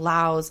what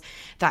allows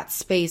that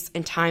space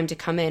and time to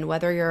come in,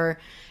 whether you're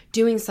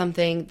doing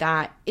something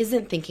that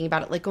isn't thinking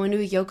about it, like going to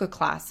a yoga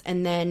class,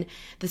 and then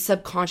the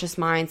subconscious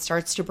mind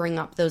starts to bring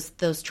up those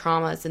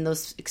traumas and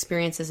those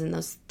experiences and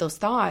those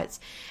thoughts,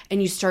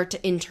 and you start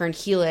to in turn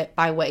heal it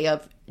by way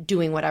of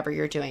doing whatever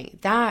you're doing.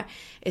 That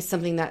is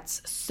something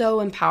that's so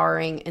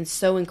empowering and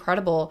so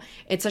incredible.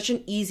 It's such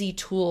an easy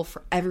tool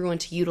for everyone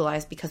to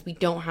utilize because we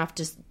don't have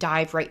to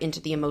dive right into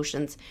the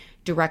emotions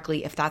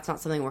directly if that's not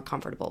something we're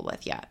comfortable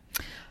with yet.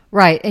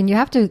 Right. And you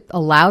have to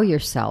allow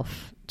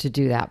yourself to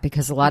do that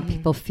because a lot of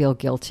people feel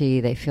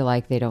guilty. They feel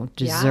like they don't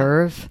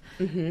deserve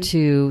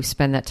to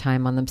spend that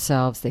time on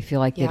themselves. They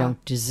feel like they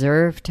don't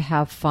deserve to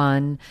have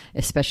fun,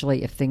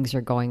 especially if things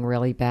are going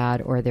really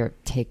bad or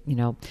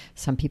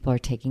some people are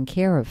taking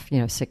care of,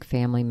 sick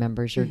family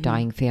members or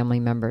dying family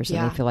members.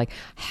 And they feel like,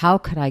 how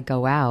could I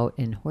go out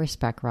and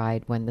horseback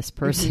ride when this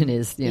person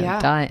is,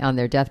 dying on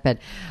their deathbed?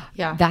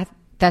 Yeah.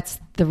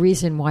 That's the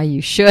reason why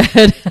you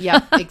should.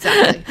 Yeah,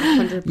 exactly.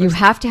 100%. You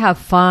have to have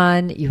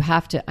fun. You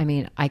have to,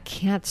 I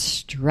can't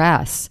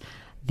stress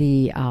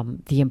the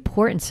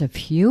importance of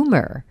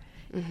humor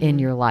in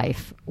your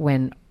life.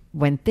 When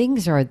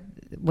things are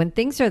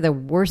the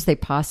worst they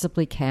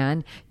possibly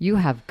can, you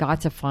have got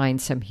to find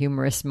some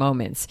humorous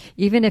moments.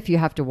 Even if you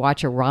have to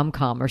watch a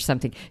rom-com or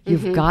something,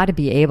 you've got to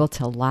be able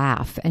to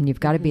laugh, and you've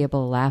got to be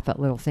able to laugh at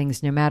little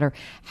things, no matter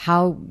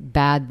how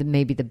bad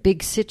maybe the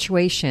big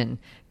situation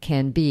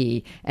can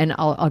be. And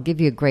I'll give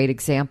you a great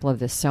example of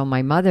this. So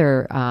my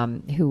mother,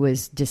 who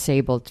was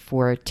disabled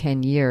for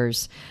 10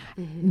 years,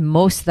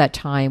 most of that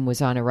time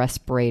was on a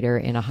respirator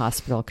in a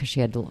hospital because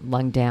she had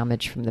lung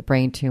damage from the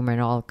brain tumor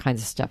and all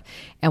kinds of stuff.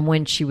 And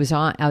when she was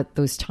at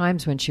those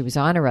times when she was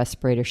on a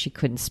respirator, she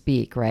couldn't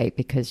speak, right?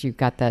 Because you've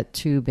got that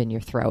tube in your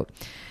throat.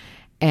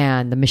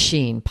 And the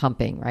machine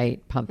pumping,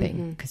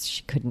 because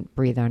she couldn't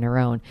breathe on her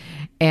own.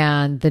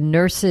 And the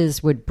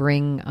nurses would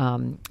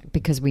bring,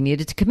 because we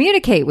needed to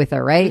communicate with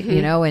her, right?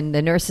 And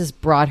the nurses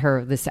brought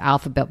her this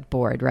alphabet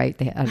board, right?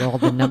 They had all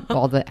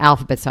the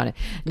alphabets on it.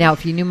 Now,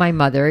 if you knew my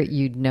mother,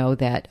 you'd know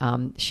that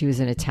she was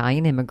an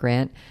Italian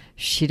immigrant.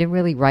 She didn't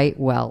really write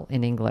well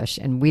in English,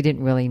 and we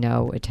didn't really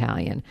know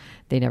Italian.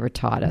 They never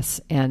taught us.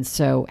 And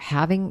so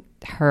having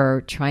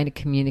her trying to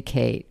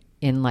communicate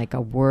in like a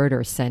word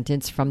or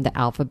sentence from the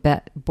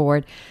alphabet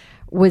board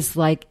was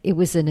like, it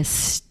was an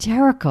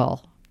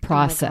hysterical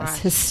process.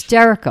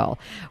 Hysterical.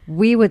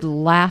 We would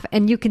laugh,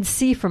 and you can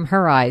see from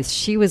her eyes,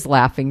 she was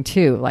laughing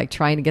too, like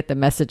trying to get the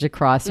message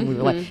across. And we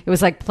were like, it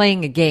was like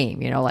playing a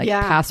game,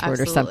 password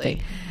or something.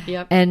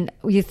 Yep. And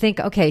you think,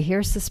 okay,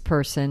 here's this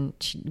person.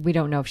 We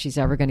don't know if she's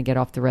ever going to get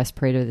off the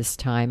respirator this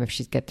time, if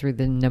she's get through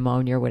the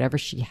pneumonia or whatever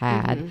she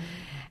had.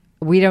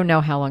 We don't know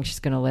how long she's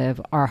going to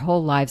live. Our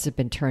whole lives have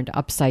been turned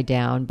upside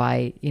down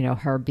by,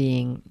 her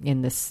being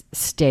in this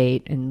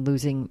state and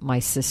losing my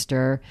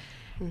sister.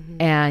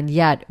 And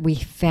yet we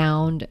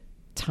found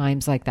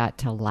times like that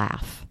to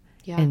laugh.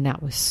 Yeah. And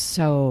that was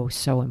so,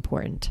 so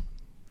important.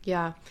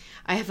 Yeah.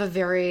 I have a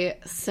very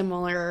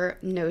similar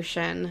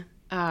notion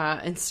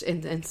and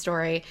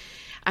story.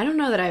 I don't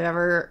know that I've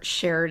ever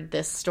shared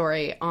this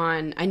story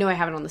I know I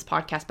haven't on this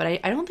podcast, but I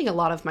don't think a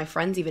lot of my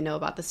friends even know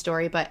about this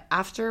story. But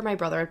after my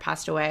brother had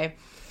passed away,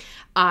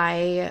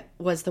 I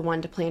was the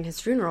one to plan his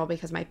funeral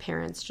because my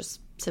parents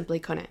just simply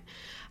couldn't.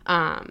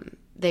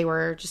 They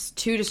were just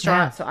too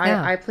distraught. So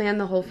I planned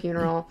the whole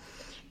funeral,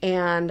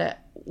 and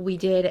we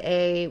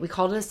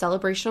called it a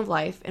celebration of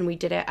life, and we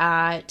did it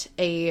at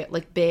a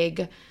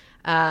big,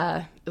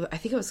 I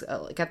think it was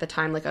at the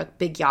time, a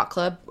big yacht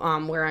club,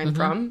 where I'm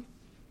from.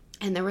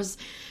 And there was,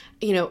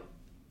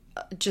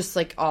 just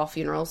like all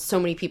funerals, so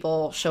many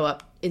people show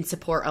up in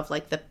support of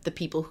the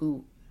people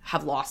who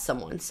have lost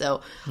someone.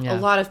 So a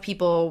lot of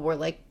people were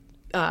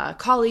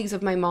colleagues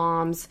of my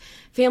mom's,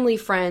 family,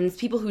 friends,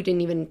 people who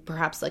didn't even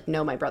perhaps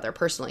know my brother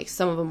personally.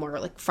 Some of them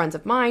were friends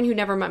of mine who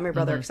never met my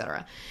brother,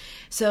 etc.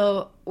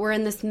 So we're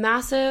in this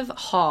massive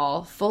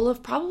hall full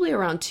of probably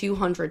around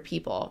 200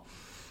 people.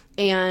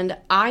 And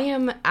I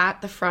am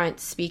at the front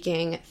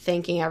speaking,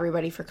 thanking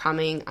everybody for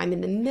coming. I'm in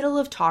the middle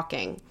of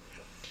talking.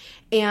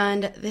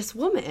 And this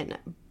woman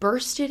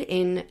bursted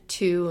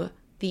into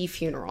the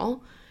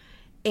funeral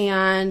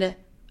and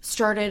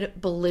started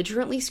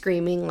belligerently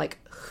screaming,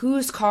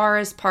 whose car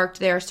is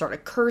parked there,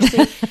 started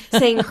cursing,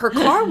 saying her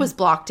car was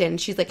blocked in.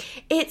 She's like,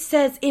 it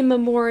says in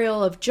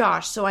memorial of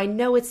Josh, so I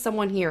know it's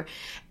someone here.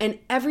 And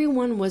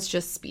everyone was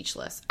just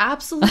speechless,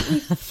 absolutely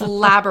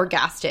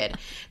flabbergasted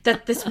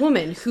that this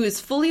woman, who is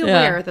fully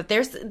aware that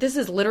this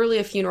is literally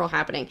a funeral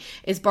happening,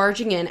 is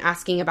barging in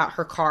asking about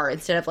her car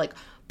instead of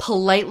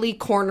politely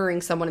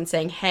cornering someone and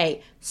saying,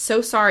 hey,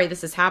 so sorry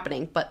this is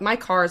happening, but my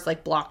car is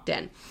blocked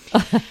in.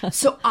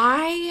 So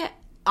I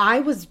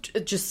was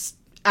just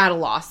at a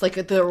loss.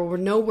 There were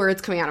no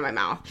words coming out of my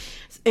mouth.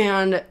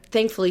 And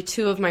thankfully,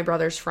 two of my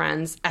brother's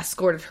friends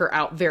escorted her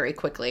out very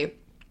quickly.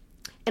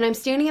 And I'm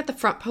standing at the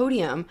front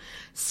podium,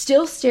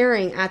 still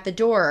staring at the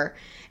door.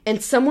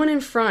 and someone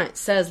in front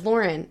says,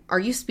 Lauren, are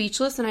you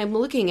speechless? And I'm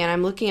looking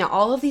at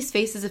all of these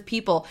faces of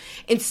people,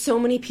 and so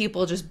many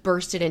people just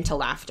bursted into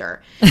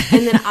laughter.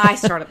 And then I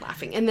started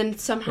laughing. And then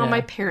somehow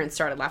my parents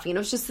started laughing. And it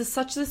was just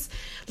this,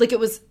 like, it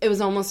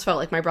was almost felt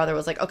like my brother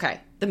was like, okay,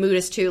 the mood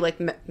is too like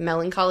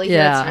melancholy here.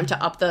 It's time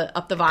to up the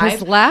vibe.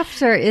 Because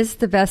laughter is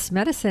the best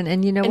medicine.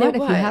 And you know what?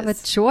 If you have a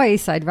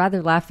choice, I'd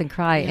rather laugh than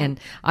cry. Yeah. And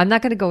I'm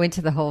not going to go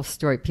into the whole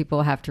story.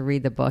 People have to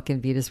read the book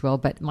and Vita's will.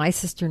 But my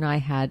sister and I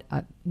had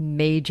a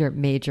major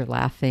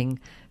laughing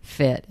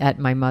fit at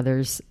my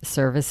mother's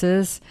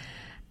services.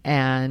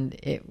 And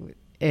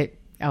it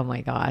oh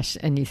my gosh.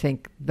 And you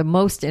think the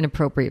most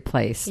inappropriate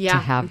place to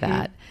have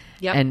that.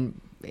 Yep.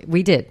 And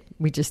we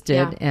just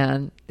did. Yeah.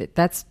 And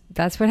that's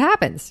what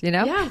happens, you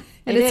know? Yeah.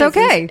 And it's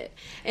okay.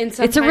 And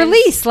it's a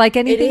release like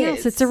anything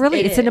else. It's a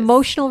release. It's an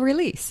emotional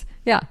release.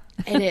 Yeah.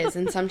 It is.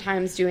 And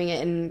sometimes doing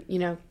it in, you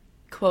know,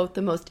 quote,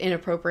 the most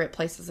inappropriate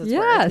places is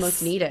where it's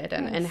most needed.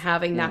 And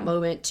having that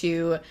moment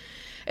to,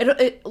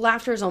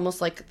 laughter is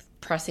almost like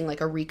pressing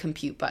like a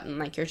recompute button.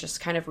 Like you're just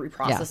kind of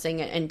reprocessing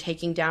it and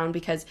taking down,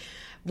 because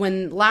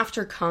when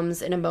laughter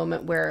comes in a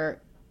moment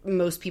where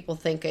most people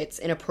think it's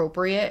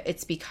inappropriate,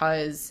 it's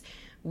because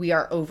we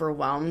are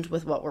overwhelmed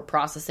with what we're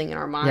processing in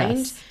our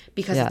mind,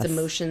 because it's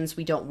emotions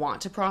we don't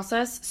want to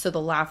process. So the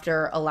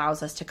laughter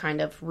allows us to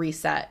kind of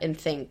reset and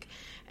think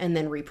and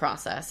then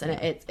reprocess. And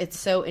it's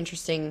so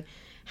interesting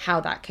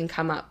how that can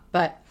come up.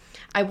 But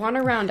I want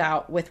to round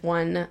out with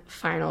one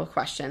final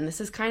question.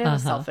 This is kind of a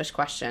selfish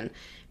question,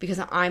 because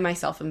I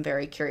myself am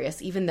very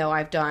curious. Even though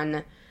I've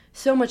done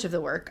so much of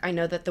the work, I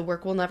know that the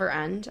work will never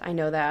end. I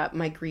know that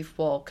my grief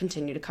will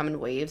continue to come in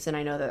waves, and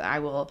I know that I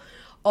will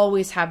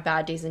always have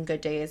bad days and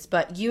good days.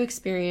 But you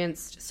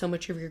experienced so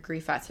much of your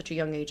grief at such a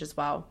young age as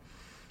well.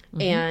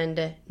 Mm-hmm.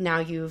 And now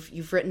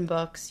you've written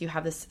books, you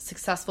have this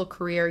successful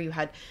career, you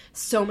had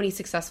so many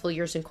successful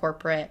years in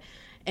corporate,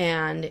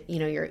 and you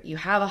know you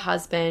have a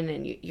husband,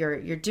 and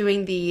you're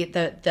doing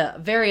the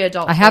very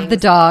adult I have the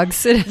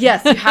dogs.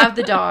 Yes, you have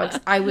the dogs.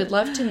 I would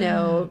love to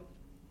know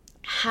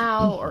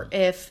how or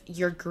if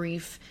your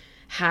grief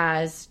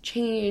has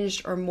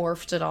changed or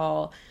morphed at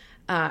all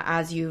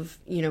as you've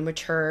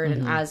matured,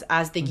 and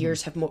as the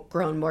years have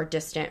grown more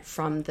distant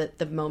from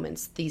the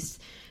moments these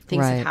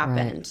things have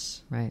happened.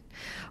 Right.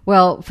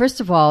 Well, first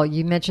of all,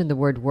 you mentioned the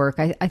word work.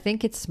 I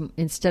think it's,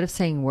 instead of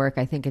saying work,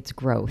 I think it's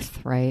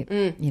growth, right?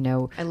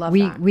 I love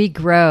that. We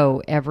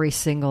grow every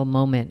single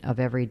moment of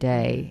every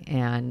day,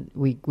 and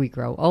we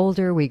grow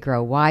older, we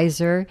grow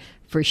wiser,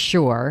 for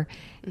sure.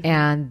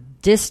 And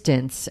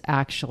distance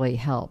actually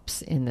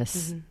helps in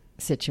this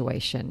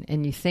situation.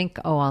 And you think,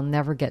 oh, I'll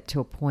never get to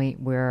a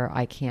point where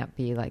I can't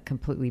be like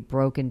completely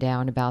broken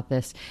down about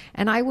this.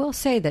 And I will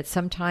say that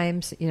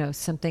sometimes,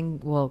 something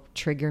will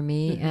trigger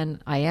me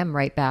and I am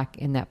right back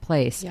in that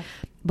place. Yeah.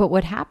 But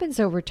what happens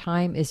over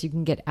time is you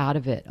can get out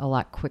of it a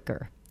lot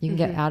quicker. You can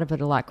get out of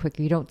it a lot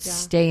quicker. You don't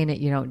stay in it.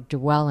 You don't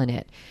dwell in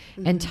it.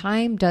 And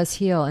time does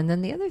heal. And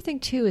then the other thing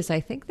too is I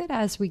think that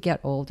as we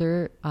get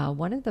older,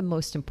 one of the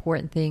most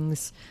important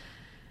things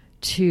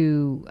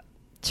to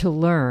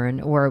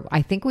learn, or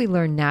I think we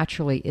learn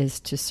naturally, is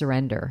to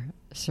surrender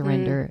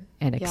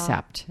and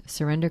accept,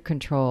 surrender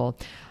control.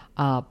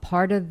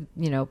 Part of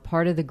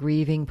the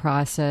grieving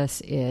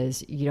process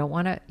is you don't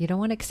want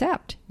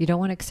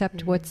to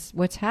accept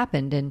what's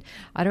happened. And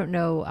I don't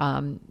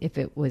know if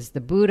it was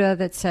the Buddha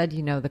that said,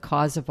 the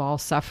cause of all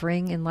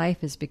suffering in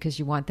life is because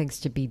you want things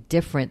to be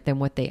different than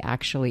what they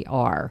actually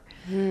are.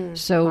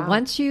 So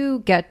once you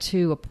get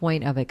to a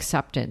point of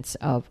acceptance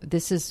of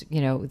this is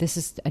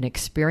an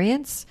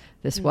experience,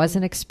 this was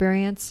an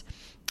experience.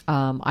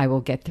 I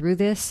will get through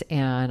this,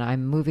 and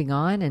I'm moving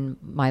on, and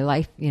my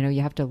life,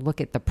 you have to look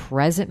at the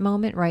present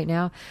moment right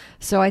now.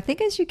 So I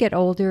think as you get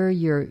older,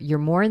 you're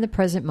more in the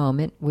present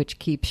moment, which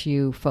keeps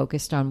you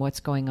focused on what's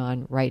going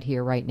on right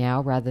here, right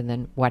now, rather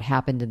than what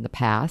happened in the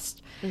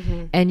past.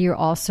 And you're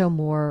also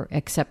more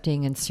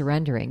accepting and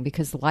surrendering,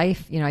 because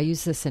life, I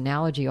use this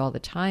analogy all the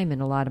time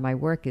in a lot of my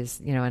work is,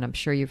 and I'm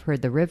sure you've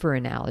heard the river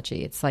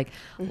analogy. It's like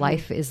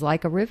life is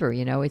like a river,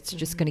 it's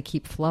just going to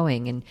keep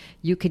flowing, and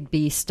you could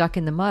be stuck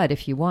in the mud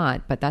if you want,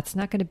 but that's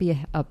not going to be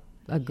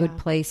a good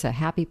place, a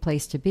happy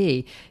place to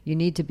be. You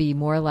need to be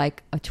more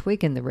like a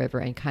twig in the river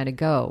and kind of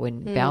go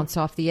and bounce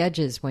off the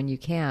edges when you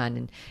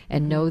can,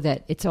 and know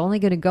that it's only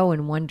going to go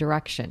in one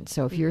direction.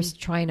 So if you're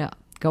trying to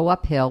go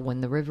uphill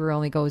when the river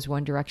only goes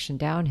one direction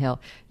downhill,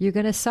 you're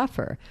going to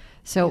suffer.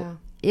 So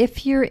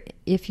if you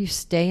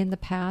stay in the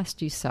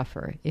past, you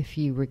suffer. If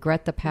you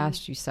regret the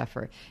past, you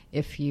suffer.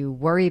 If you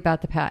worry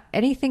about the past,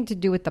 anything to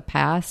do with the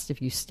past,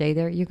 if you stay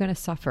there, you're going to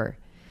suffer.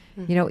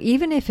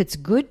 Even if it's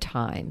good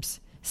times,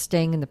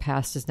 staying in the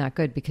past is not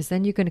good, because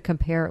then you're going to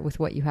compare it with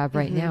what you have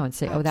right now and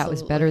say, oh, that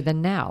was better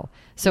than now.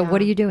 So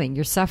what are you doing?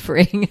 You're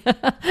suffering.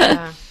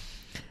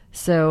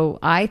 So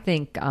I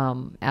think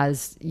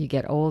as you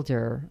get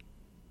older,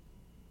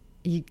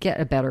 you get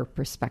a better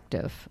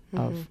perspective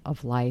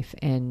of life,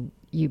 and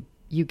you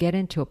get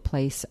into a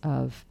place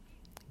of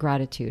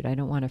gratitude. I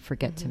don't want to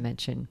forget to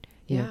mention,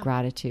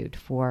 gratitude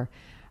for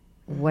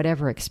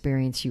whatever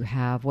experience you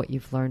have, what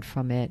you've learned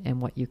from it,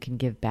 and what you can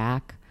give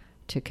back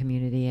to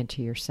community and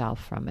to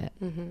yourself from it.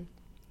 Mm-hmm.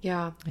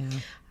 Yeah.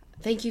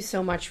 Thank you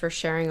so much for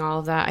sharing all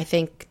of that. I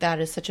think that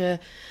is such a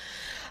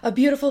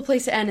beautiful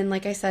place to end. And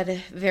like I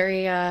said,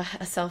 very a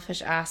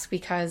selfish ask,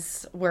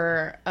 because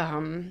we're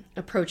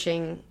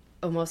approaching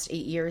almost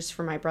 8 years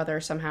for my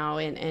brother somehow,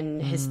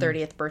 and his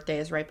 30th birthday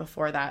is right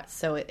before that.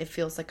 So it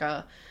feels like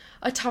a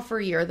tougher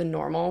year than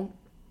normal.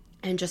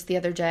 And just the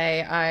other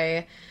day,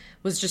 I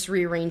was just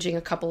rearranging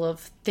a couple of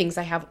things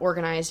I have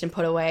organized and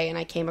put away, and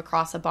I came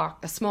across a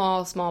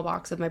small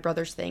box of my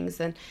brother's things,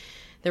 and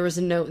there was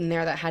a note in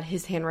there that had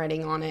his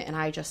handwriting on it, and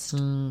I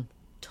just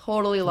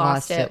totally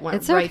lost it.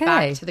 Went right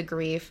back to the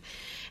grief.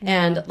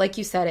 And like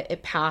you said,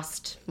 it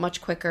passed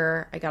much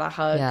quicker. I got a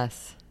hug.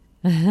 Yes.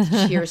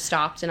 Tears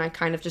stopped, and I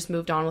kind of just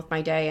moved on with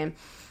my day. And,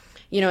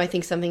 I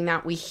think something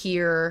that we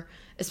hear,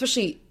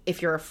 especially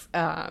if you're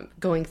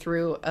going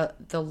through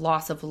the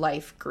loss of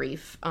life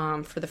grief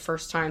for the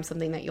first time,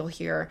 something that you'll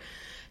hear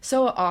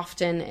so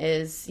often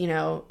is,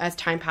 as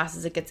time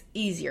passes, it gets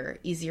easier.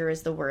 Easier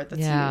is the word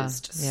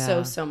that's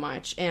used so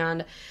much.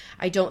 And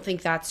I don't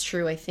think that's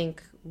true. I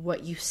think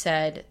what you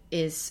said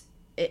is,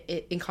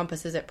 it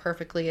encompasses it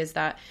perfectly, is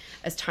that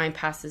as time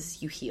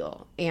passes, you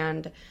heal.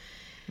 And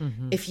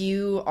if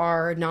you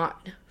are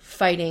not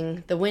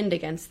fighting the wind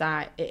against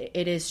that,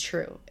 it is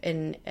true.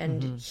 And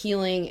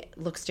healing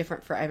looks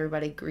different for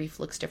everybody. Grief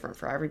looks different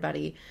for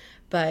everybody.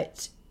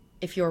 But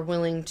if you're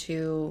willing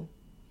to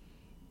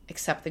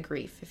accept the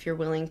grief, if you're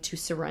willing to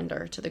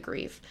surrender to the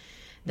grief,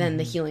 then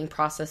the healing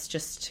process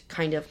just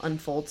kind of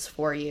unfolds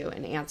for you,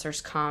 and answers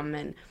come,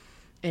 and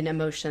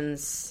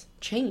emotions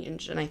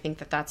change. And I think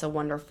that that's a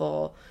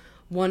wonderful,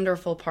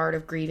 wonderful part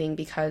of grieving,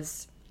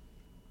 because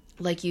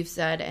like you've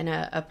said, and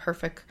a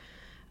perfect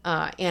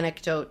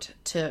anecdote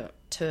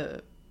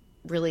to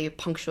really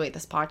punctuate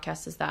this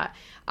podcast is that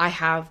I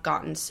have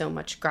gotten so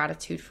much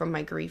gratitude from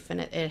my grief,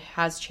 and it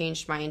has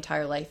changed my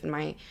entire life and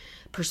my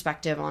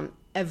perspective on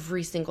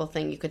every single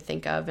thing you could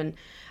think of. And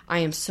I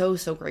am so,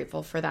 so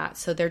grateful for that.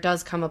 So there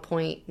does come a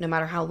point, no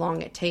matter how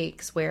long it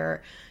takes,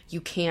 where you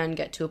can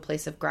get to a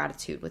place of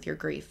gratitude with your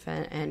grief,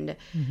 and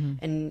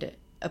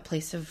a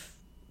place of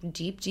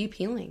deep, deep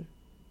healing.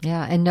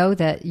 Yeah, and know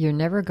that you're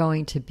never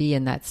going to be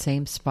in that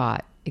same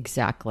spot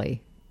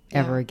exactly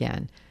ever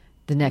again.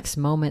 The next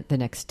moment, the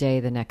next day,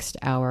 the next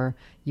hour,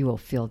 you will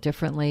feel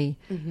differently.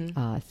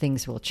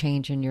 Things will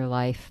change in your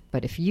life.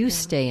 But if you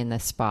stay in the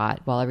spot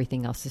while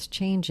everything else is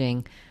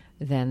changing,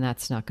 then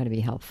that's not going to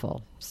be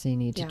helpful. So you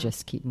need to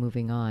just keep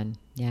moving on.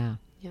 Yeah.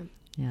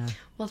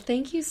 Well,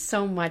 thank you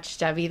so much,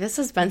 Debbie. This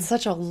has been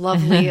such a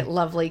lovely,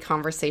 lovely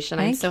conversation.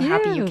 I'm so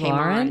happy you came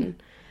on.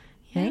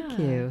 Thank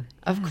you.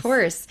 Of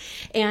course.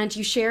 And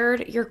you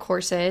shared your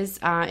courses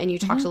and you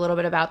talked a little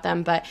bit about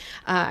them, but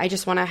I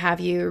just want to have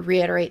you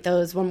reiterate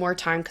those one more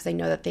time, because I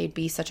know that they'd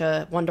be such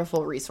a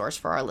wonderful resource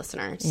for our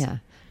listeners. Yeah.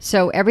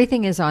 So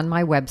everything is on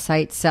my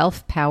website,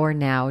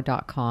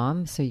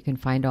 selfpowernow.com. So you can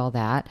find all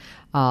that.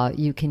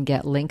 You can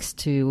get links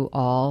to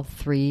all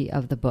 3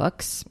 of the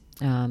books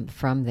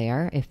from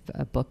there, if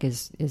a book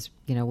is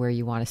where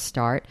you want to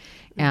start.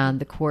 And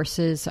the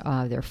courses,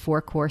 there are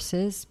 4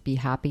 courses: Be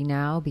Happy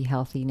Now, Be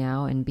Healthy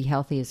Now. And Be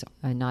Healthy is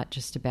not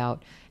just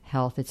about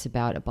health, it's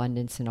about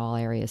abundance in all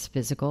areas,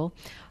 physical.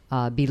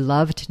 Be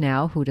Loved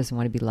Now, who doesn't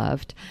want to be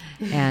loved?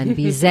 And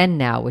Be Zen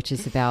Now, which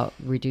is about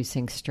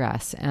reducing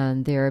stress.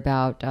 And they're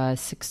about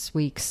 6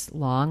 weeks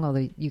long,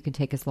 although you can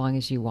take as long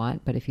as you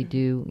want. But if you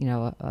do,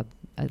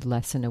 a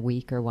lesson a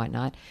week or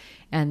whatnot.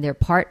 And they're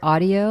part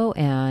audio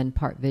and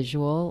part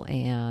visual,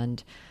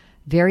 and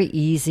very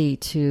easy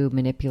to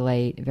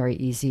manipulate, very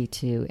easy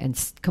to, and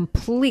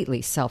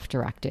completely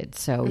self-directed.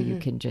 So you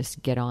can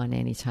just get on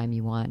anytime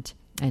you want,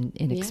 and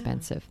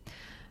inexpensive.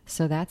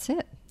 So that's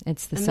it.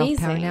 It's the Self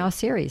Power Now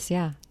series.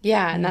 Yeah.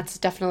 And that's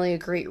definitely a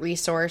great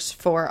resource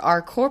for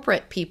our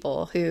corporate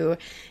people who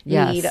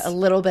need a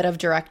little bit of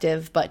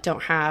directive but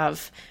don't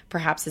have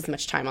perhaps as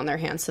much time on their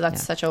hands. So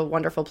that's such a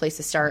wonderful place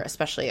to start,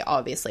 especially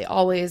obviously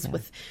always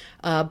with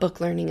book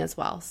learning as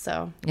well.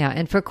 So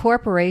and for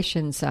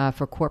corporations,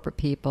 for corporate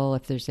people,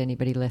 if there's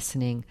anybody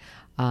listening,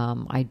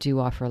 I do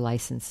offer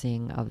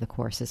licensing of the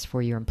courses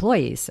for your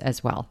employees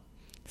as well.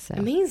 So.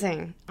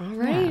 Amazing. All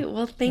right.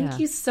 Well, thank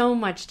you so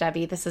much,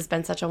 Debbie. This has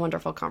been such a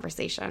wonderful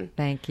conversation.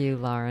 Thank you,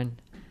 Lauren.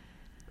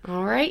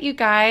 All right, you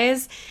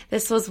guys.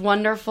 This was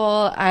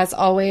wonderful. As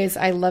always,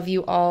 I love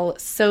you all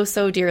so,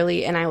 so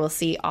dearly, and I will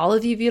see all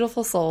of you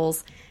beautiful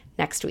souls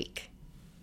next week.